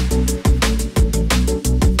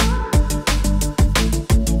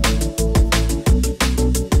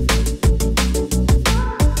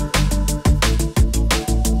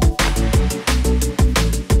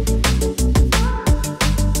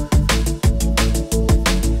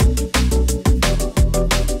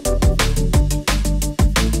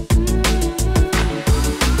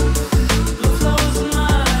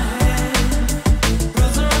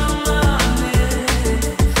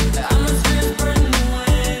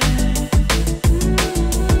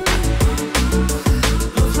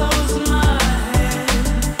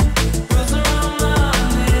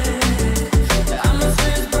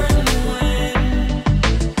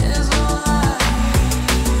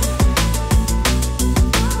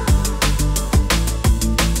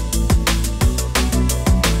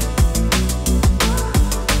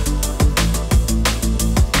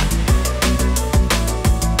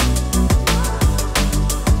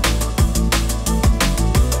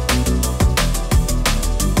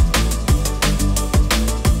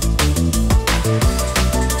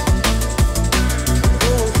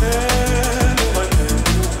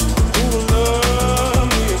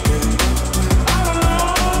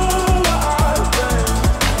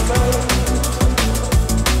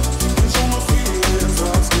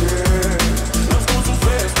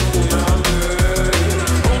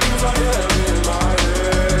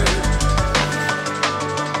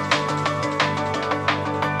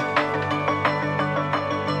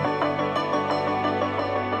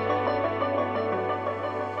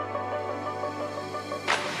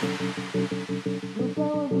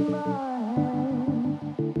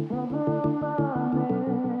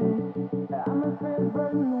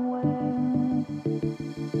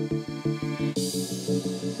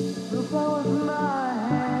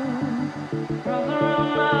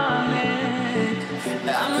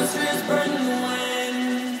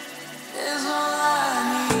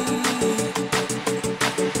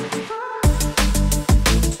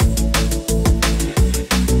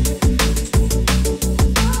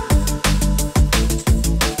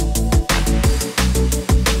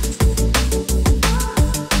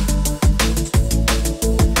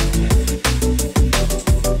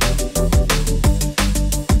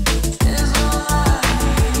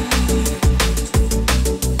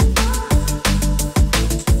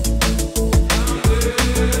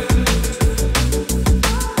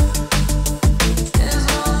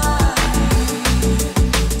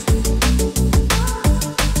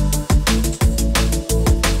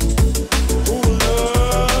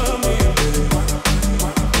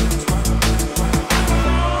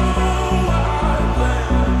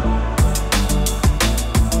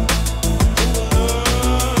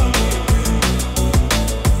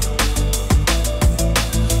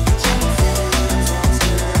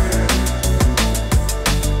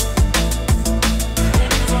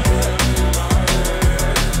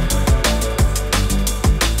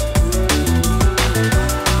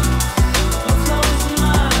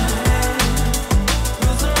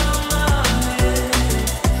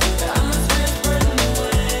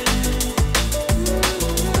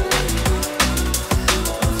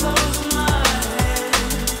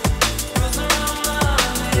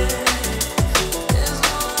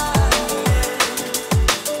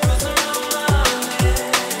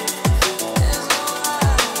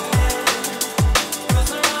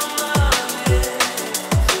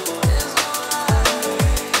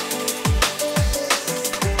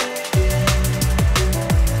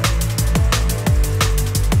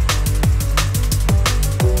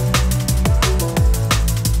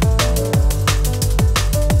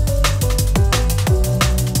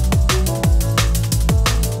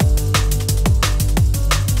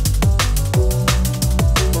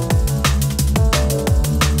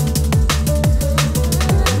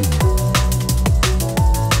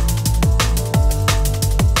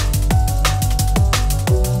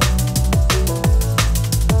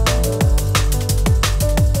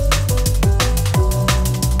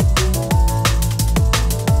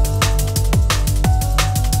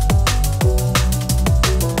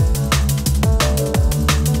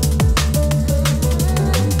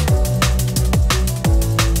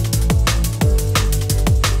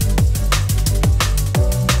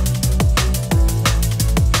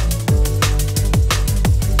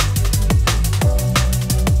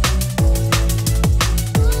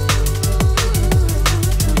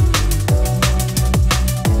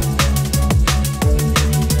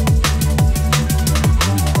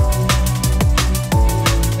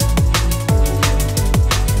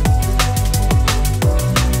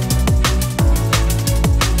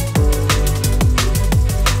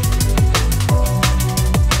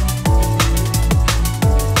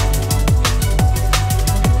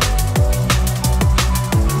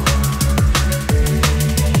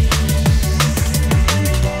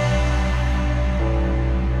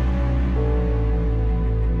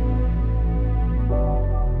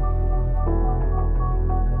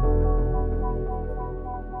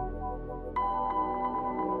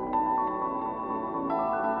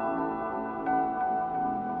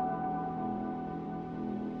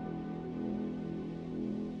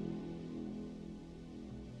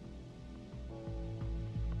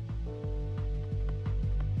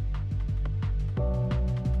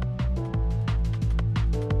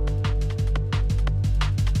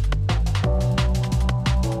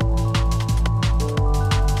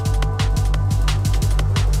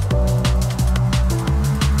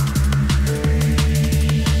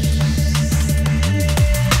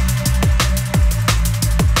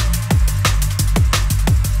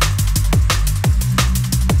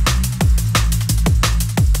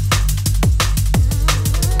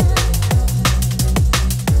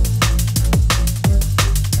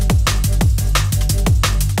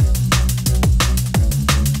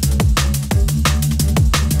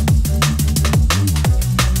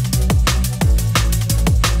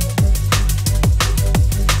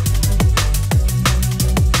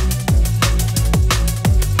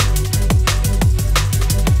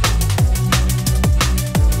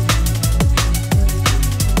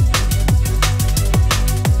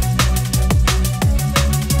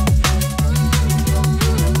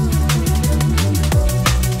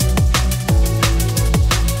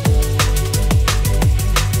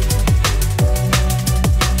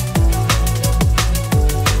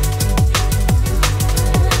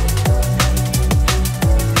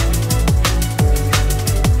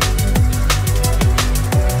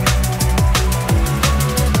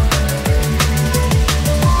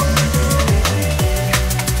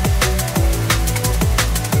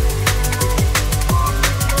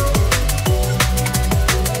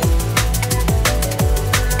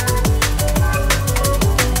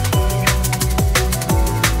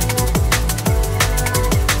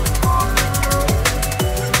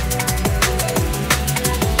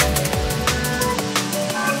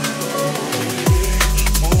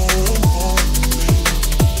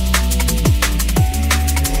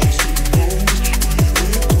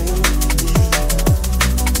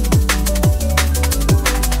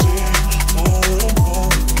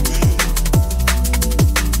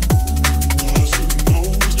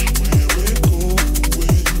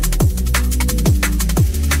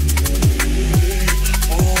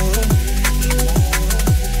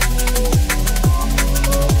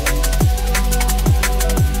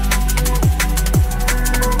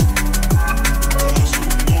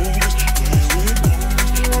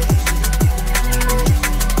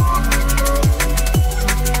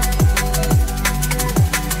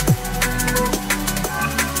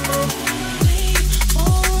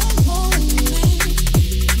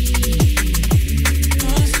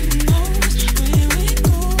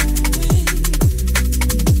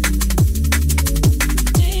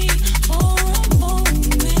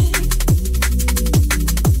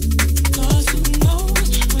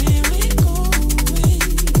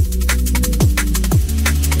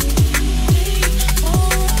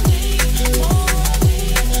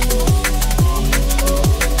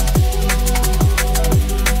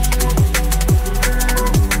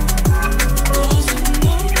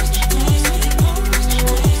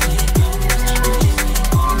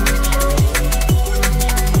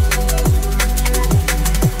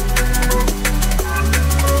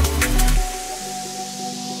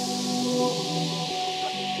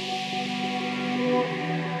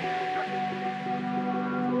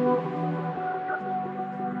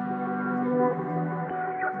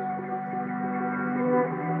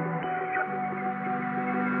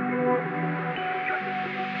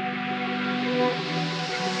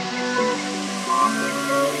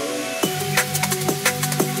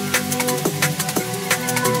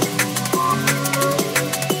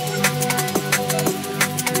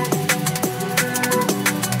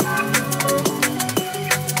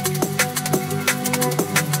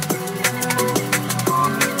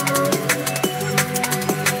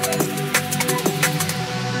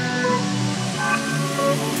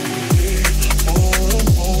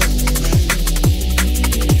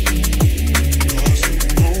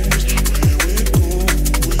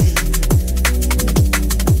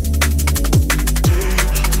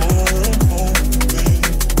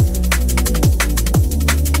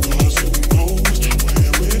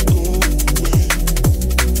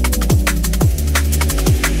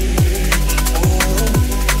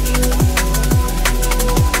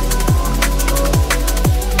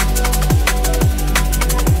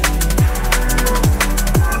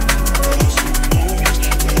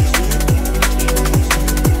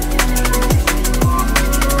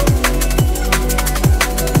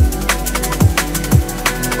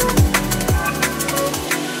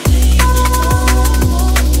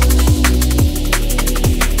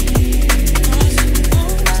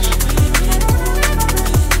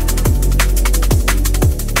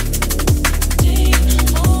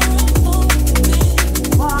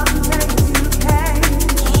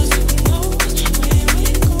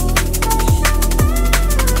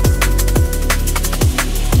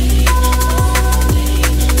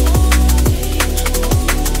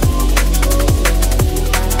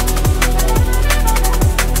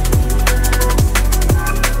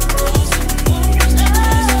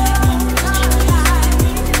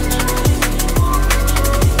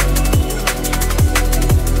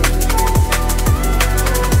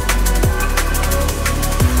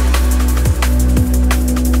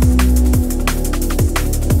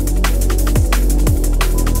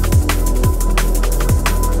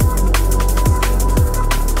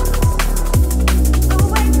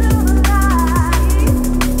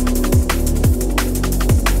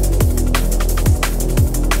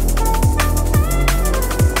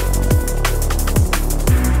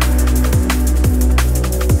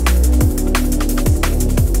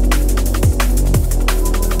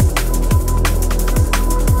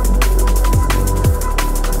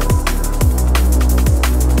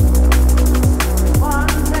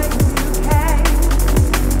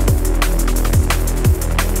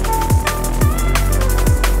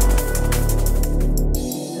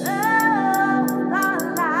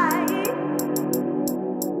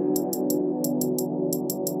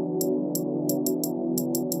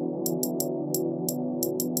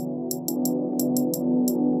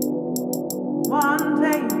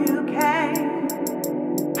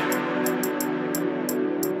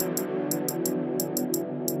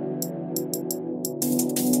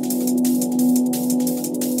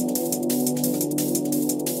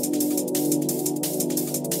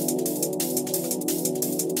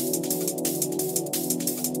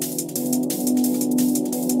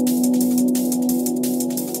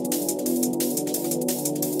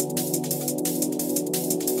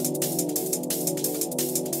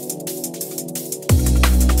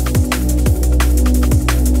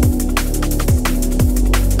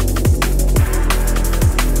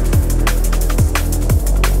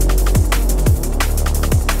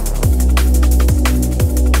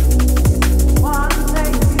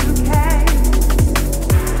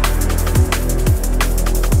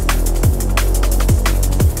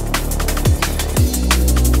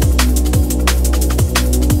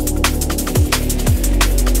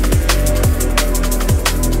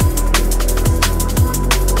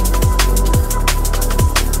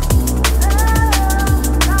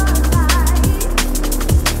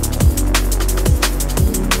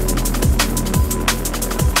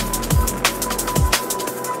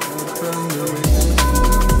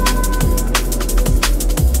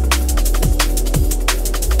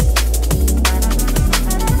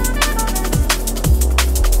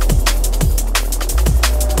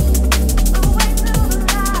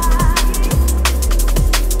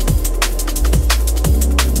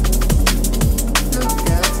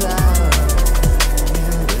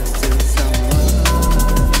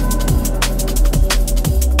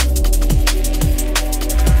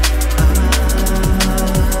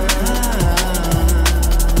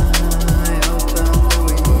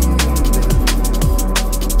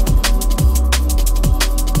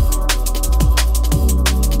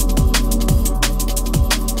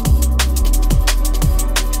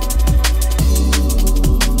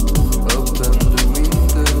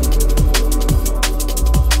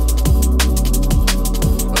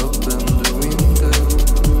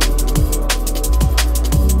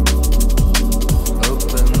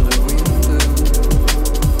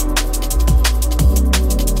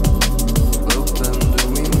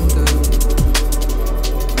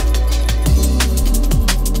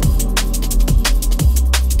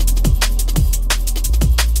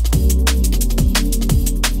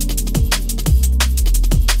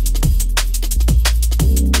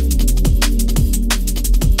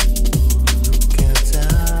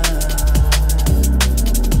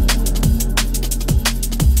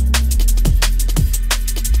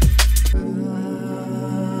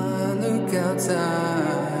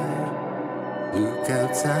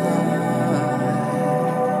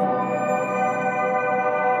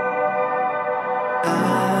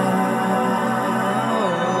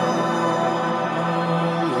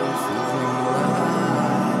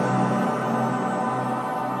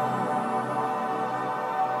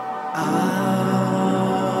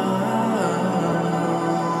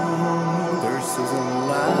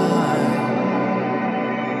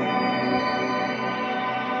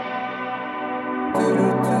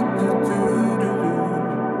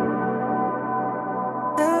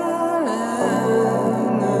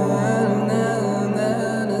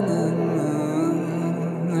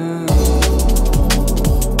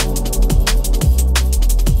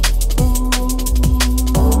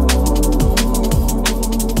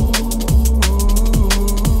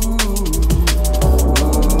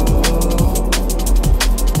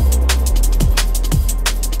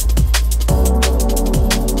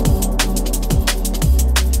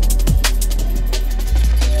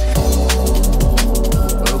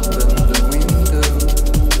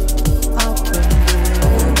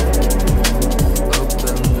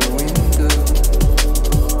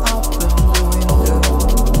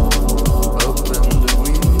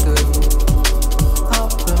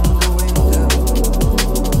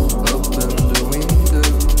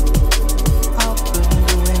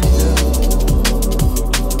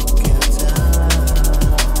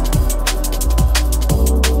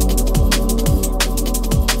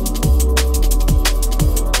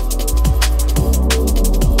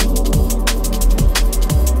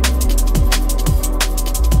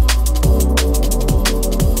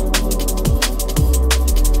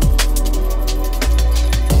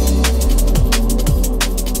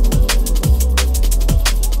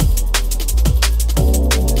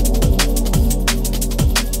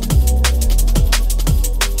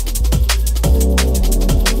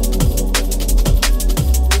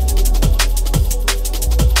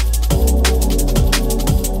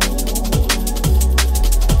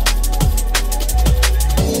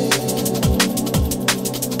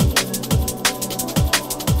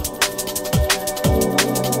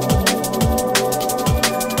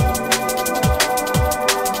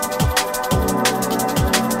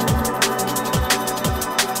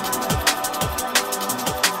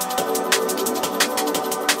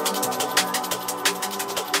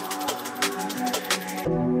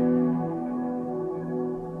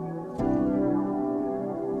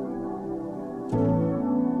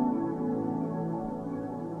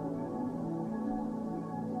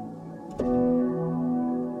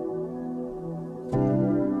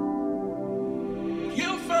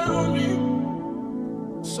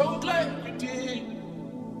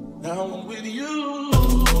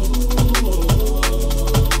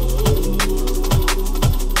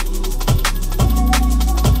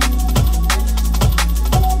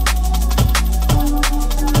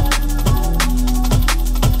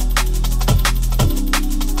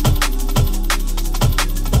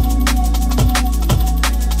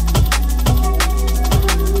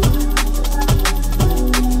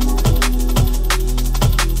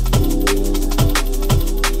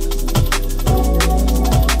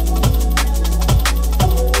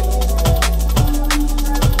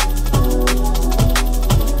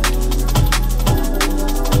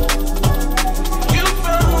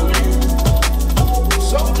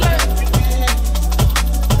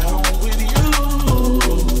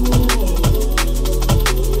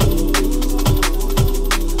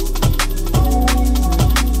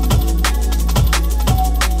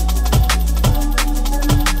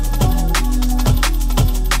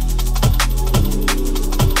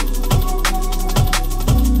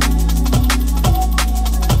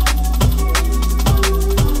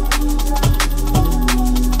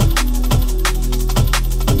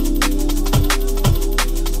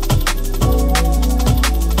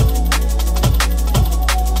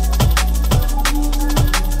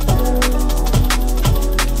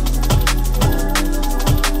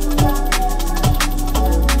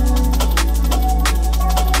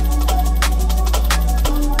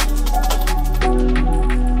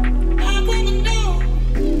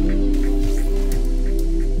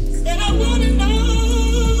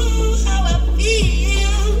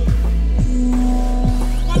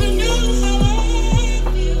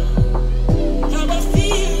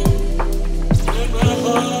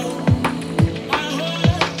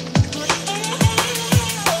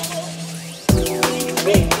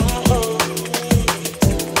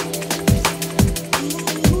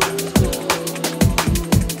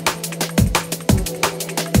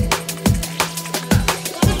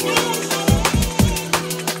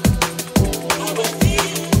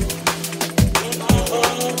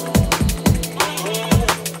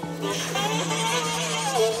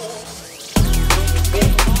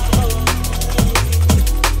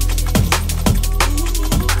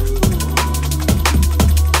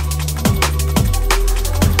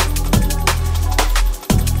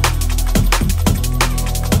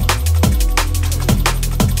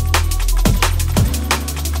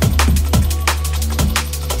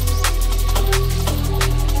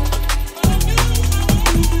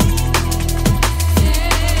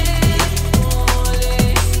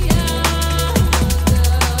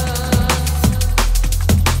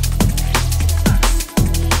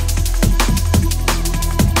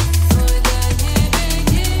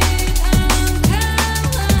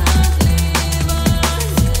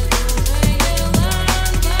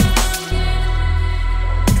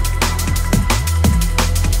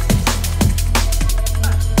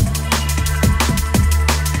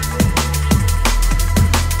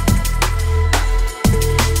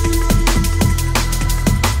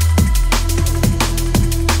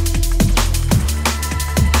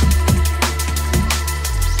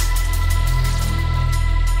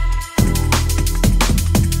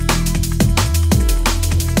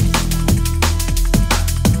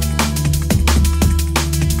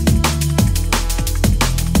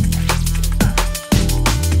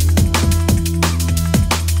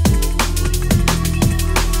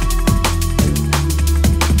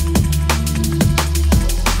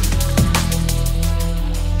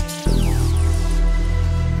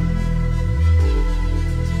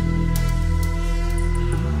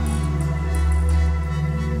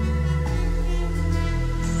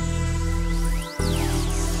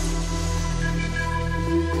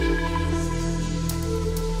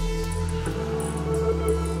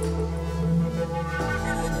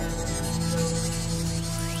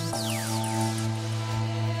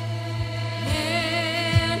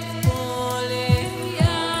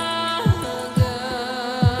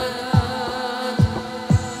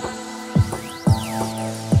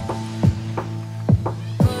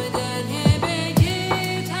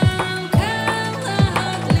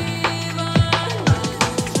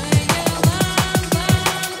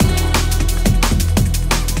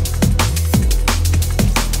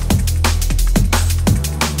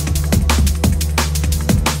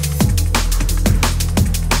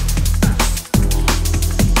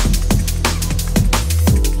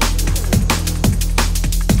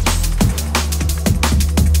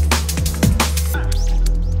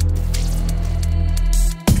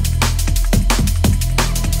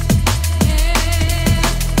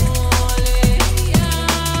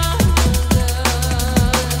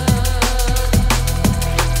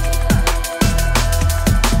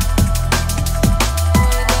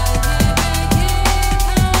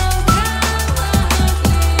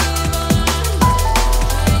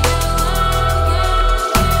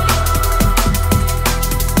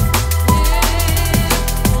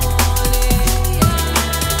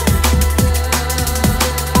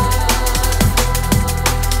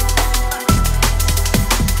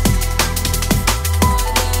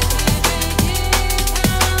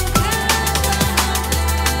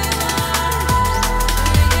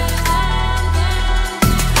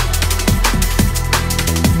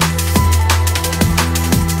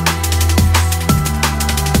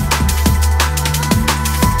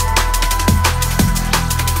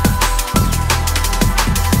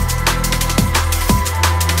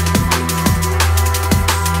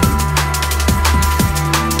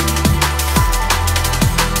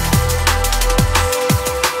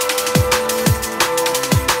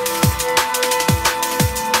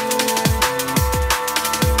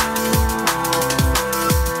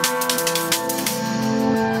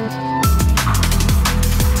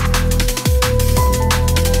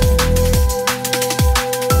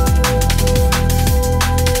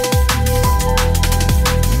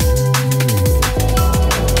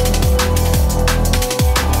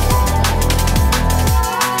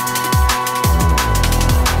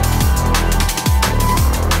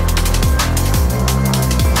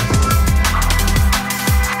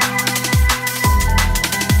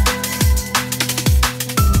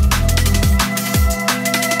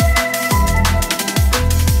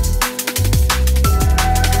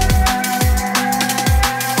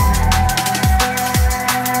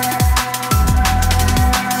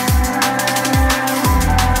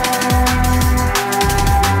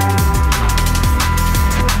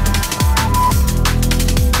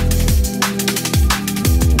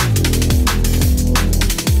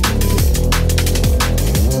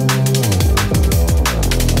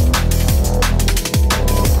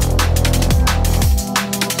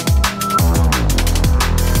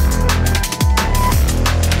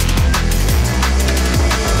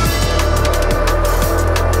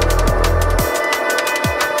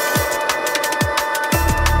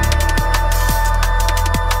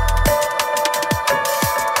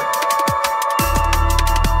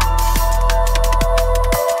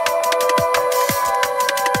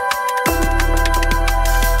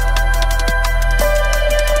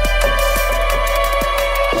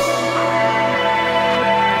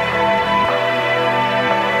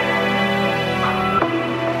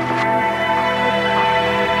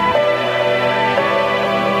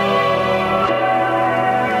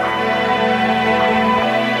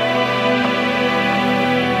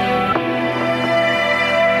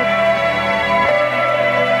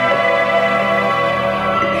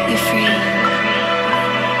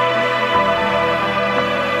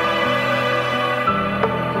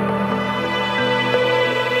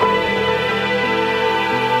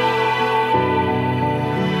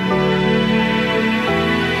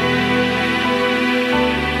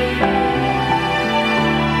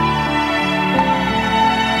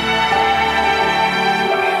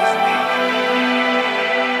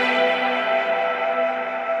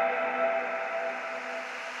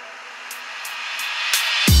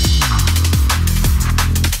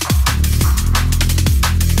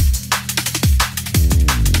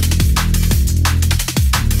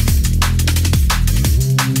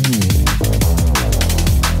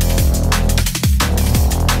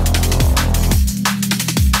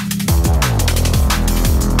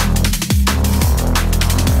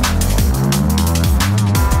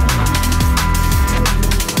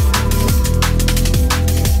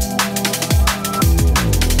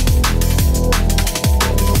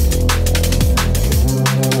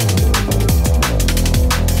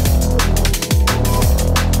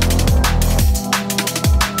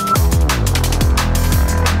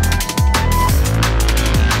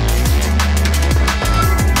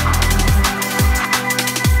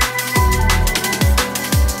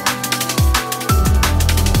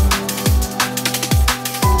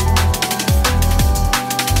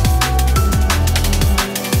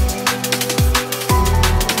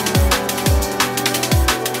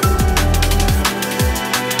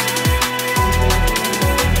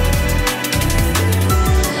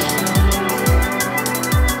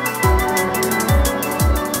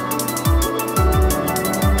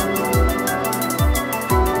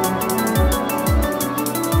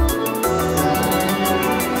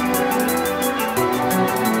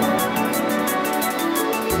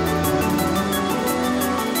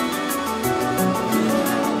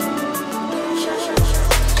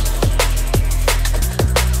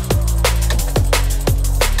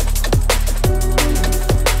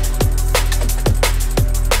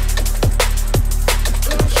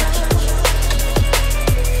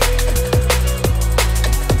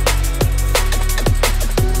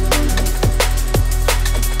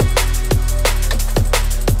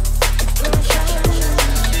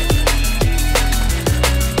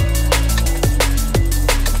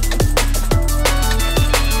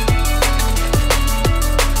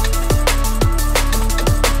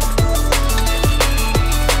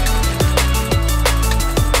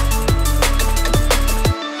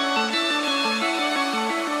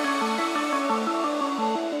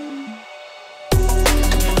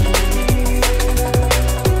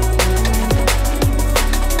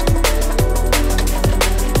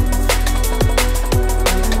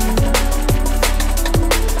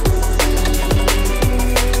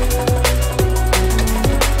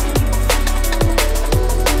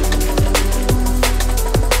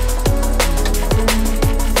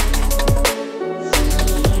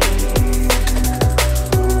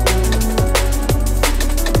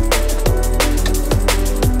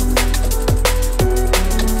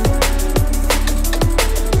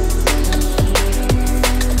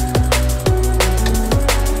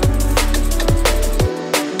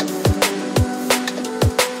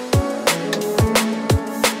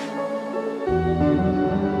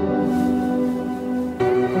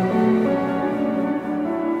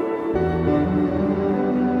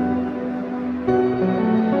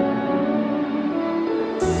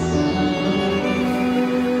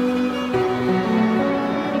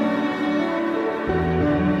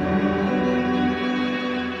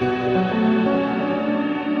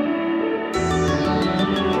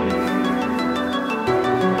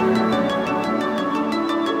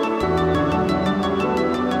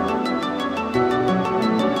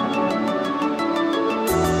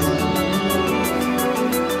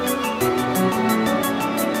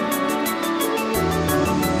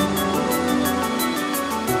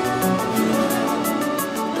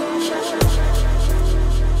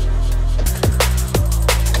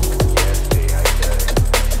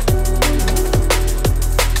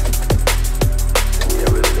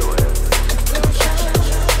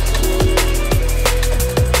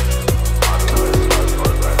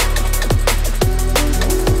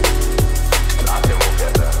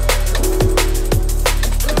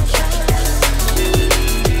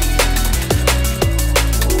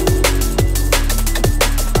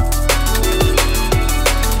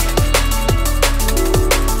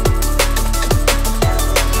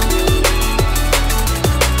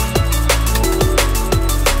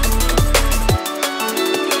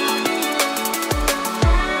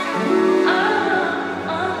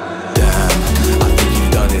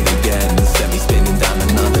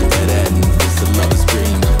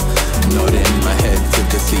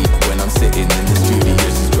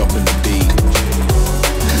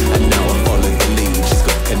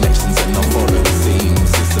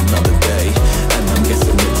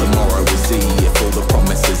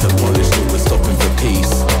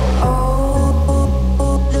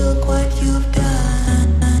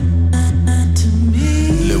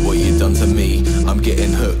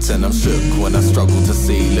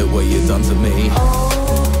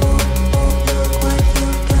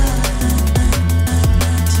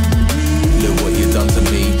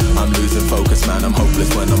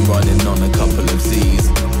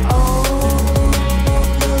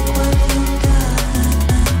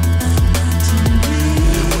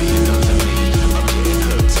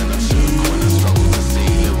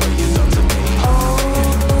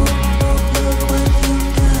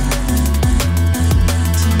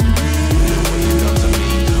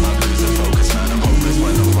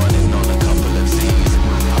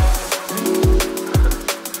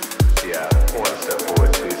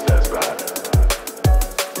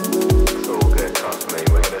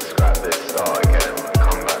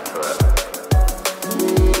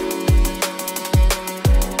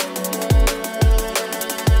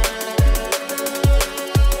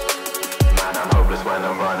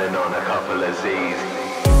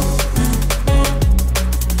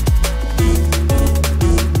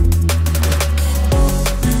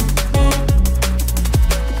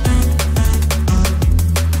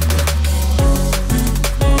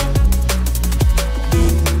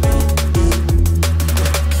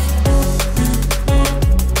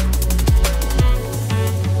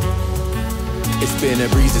 It's been a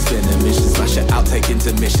breeze, it's been a mission. Smash it out, take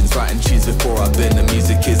intermissions. Writing tunes before I've been. The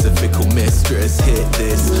music is a fickle mistress. Hit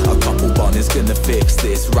this, a couple bonnets gonna fix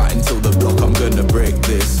this. Right until the block, I'm gonna break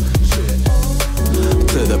this.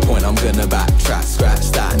 To the point I'm gonna backtrack. Scratch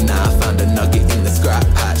that, now I found a nugget in the scrap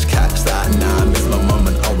patch. Catch that, now I miss my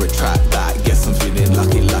moment, I'll retract that. Guess I'm feeling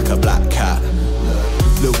lucky like a black cat.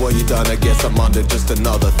 Look what you done, I guess I'm under just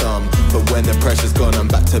another thumb. But when the pressure's gone, I'm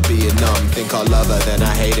back to being numb. Think I love her, then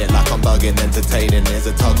I hate it, like I'm bugging, entertaining. There's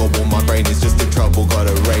a tug of war, my brain is just in trouble,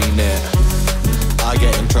 gotta rein it. I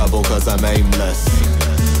get in trouble cause I'm aimless.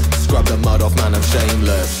 Scrub the mud off, man, I'm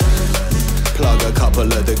shameless. Plug a couple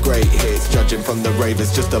of the great hits. Judging from the rave,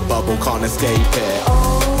 it's just a bubble, can't escape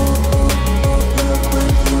it.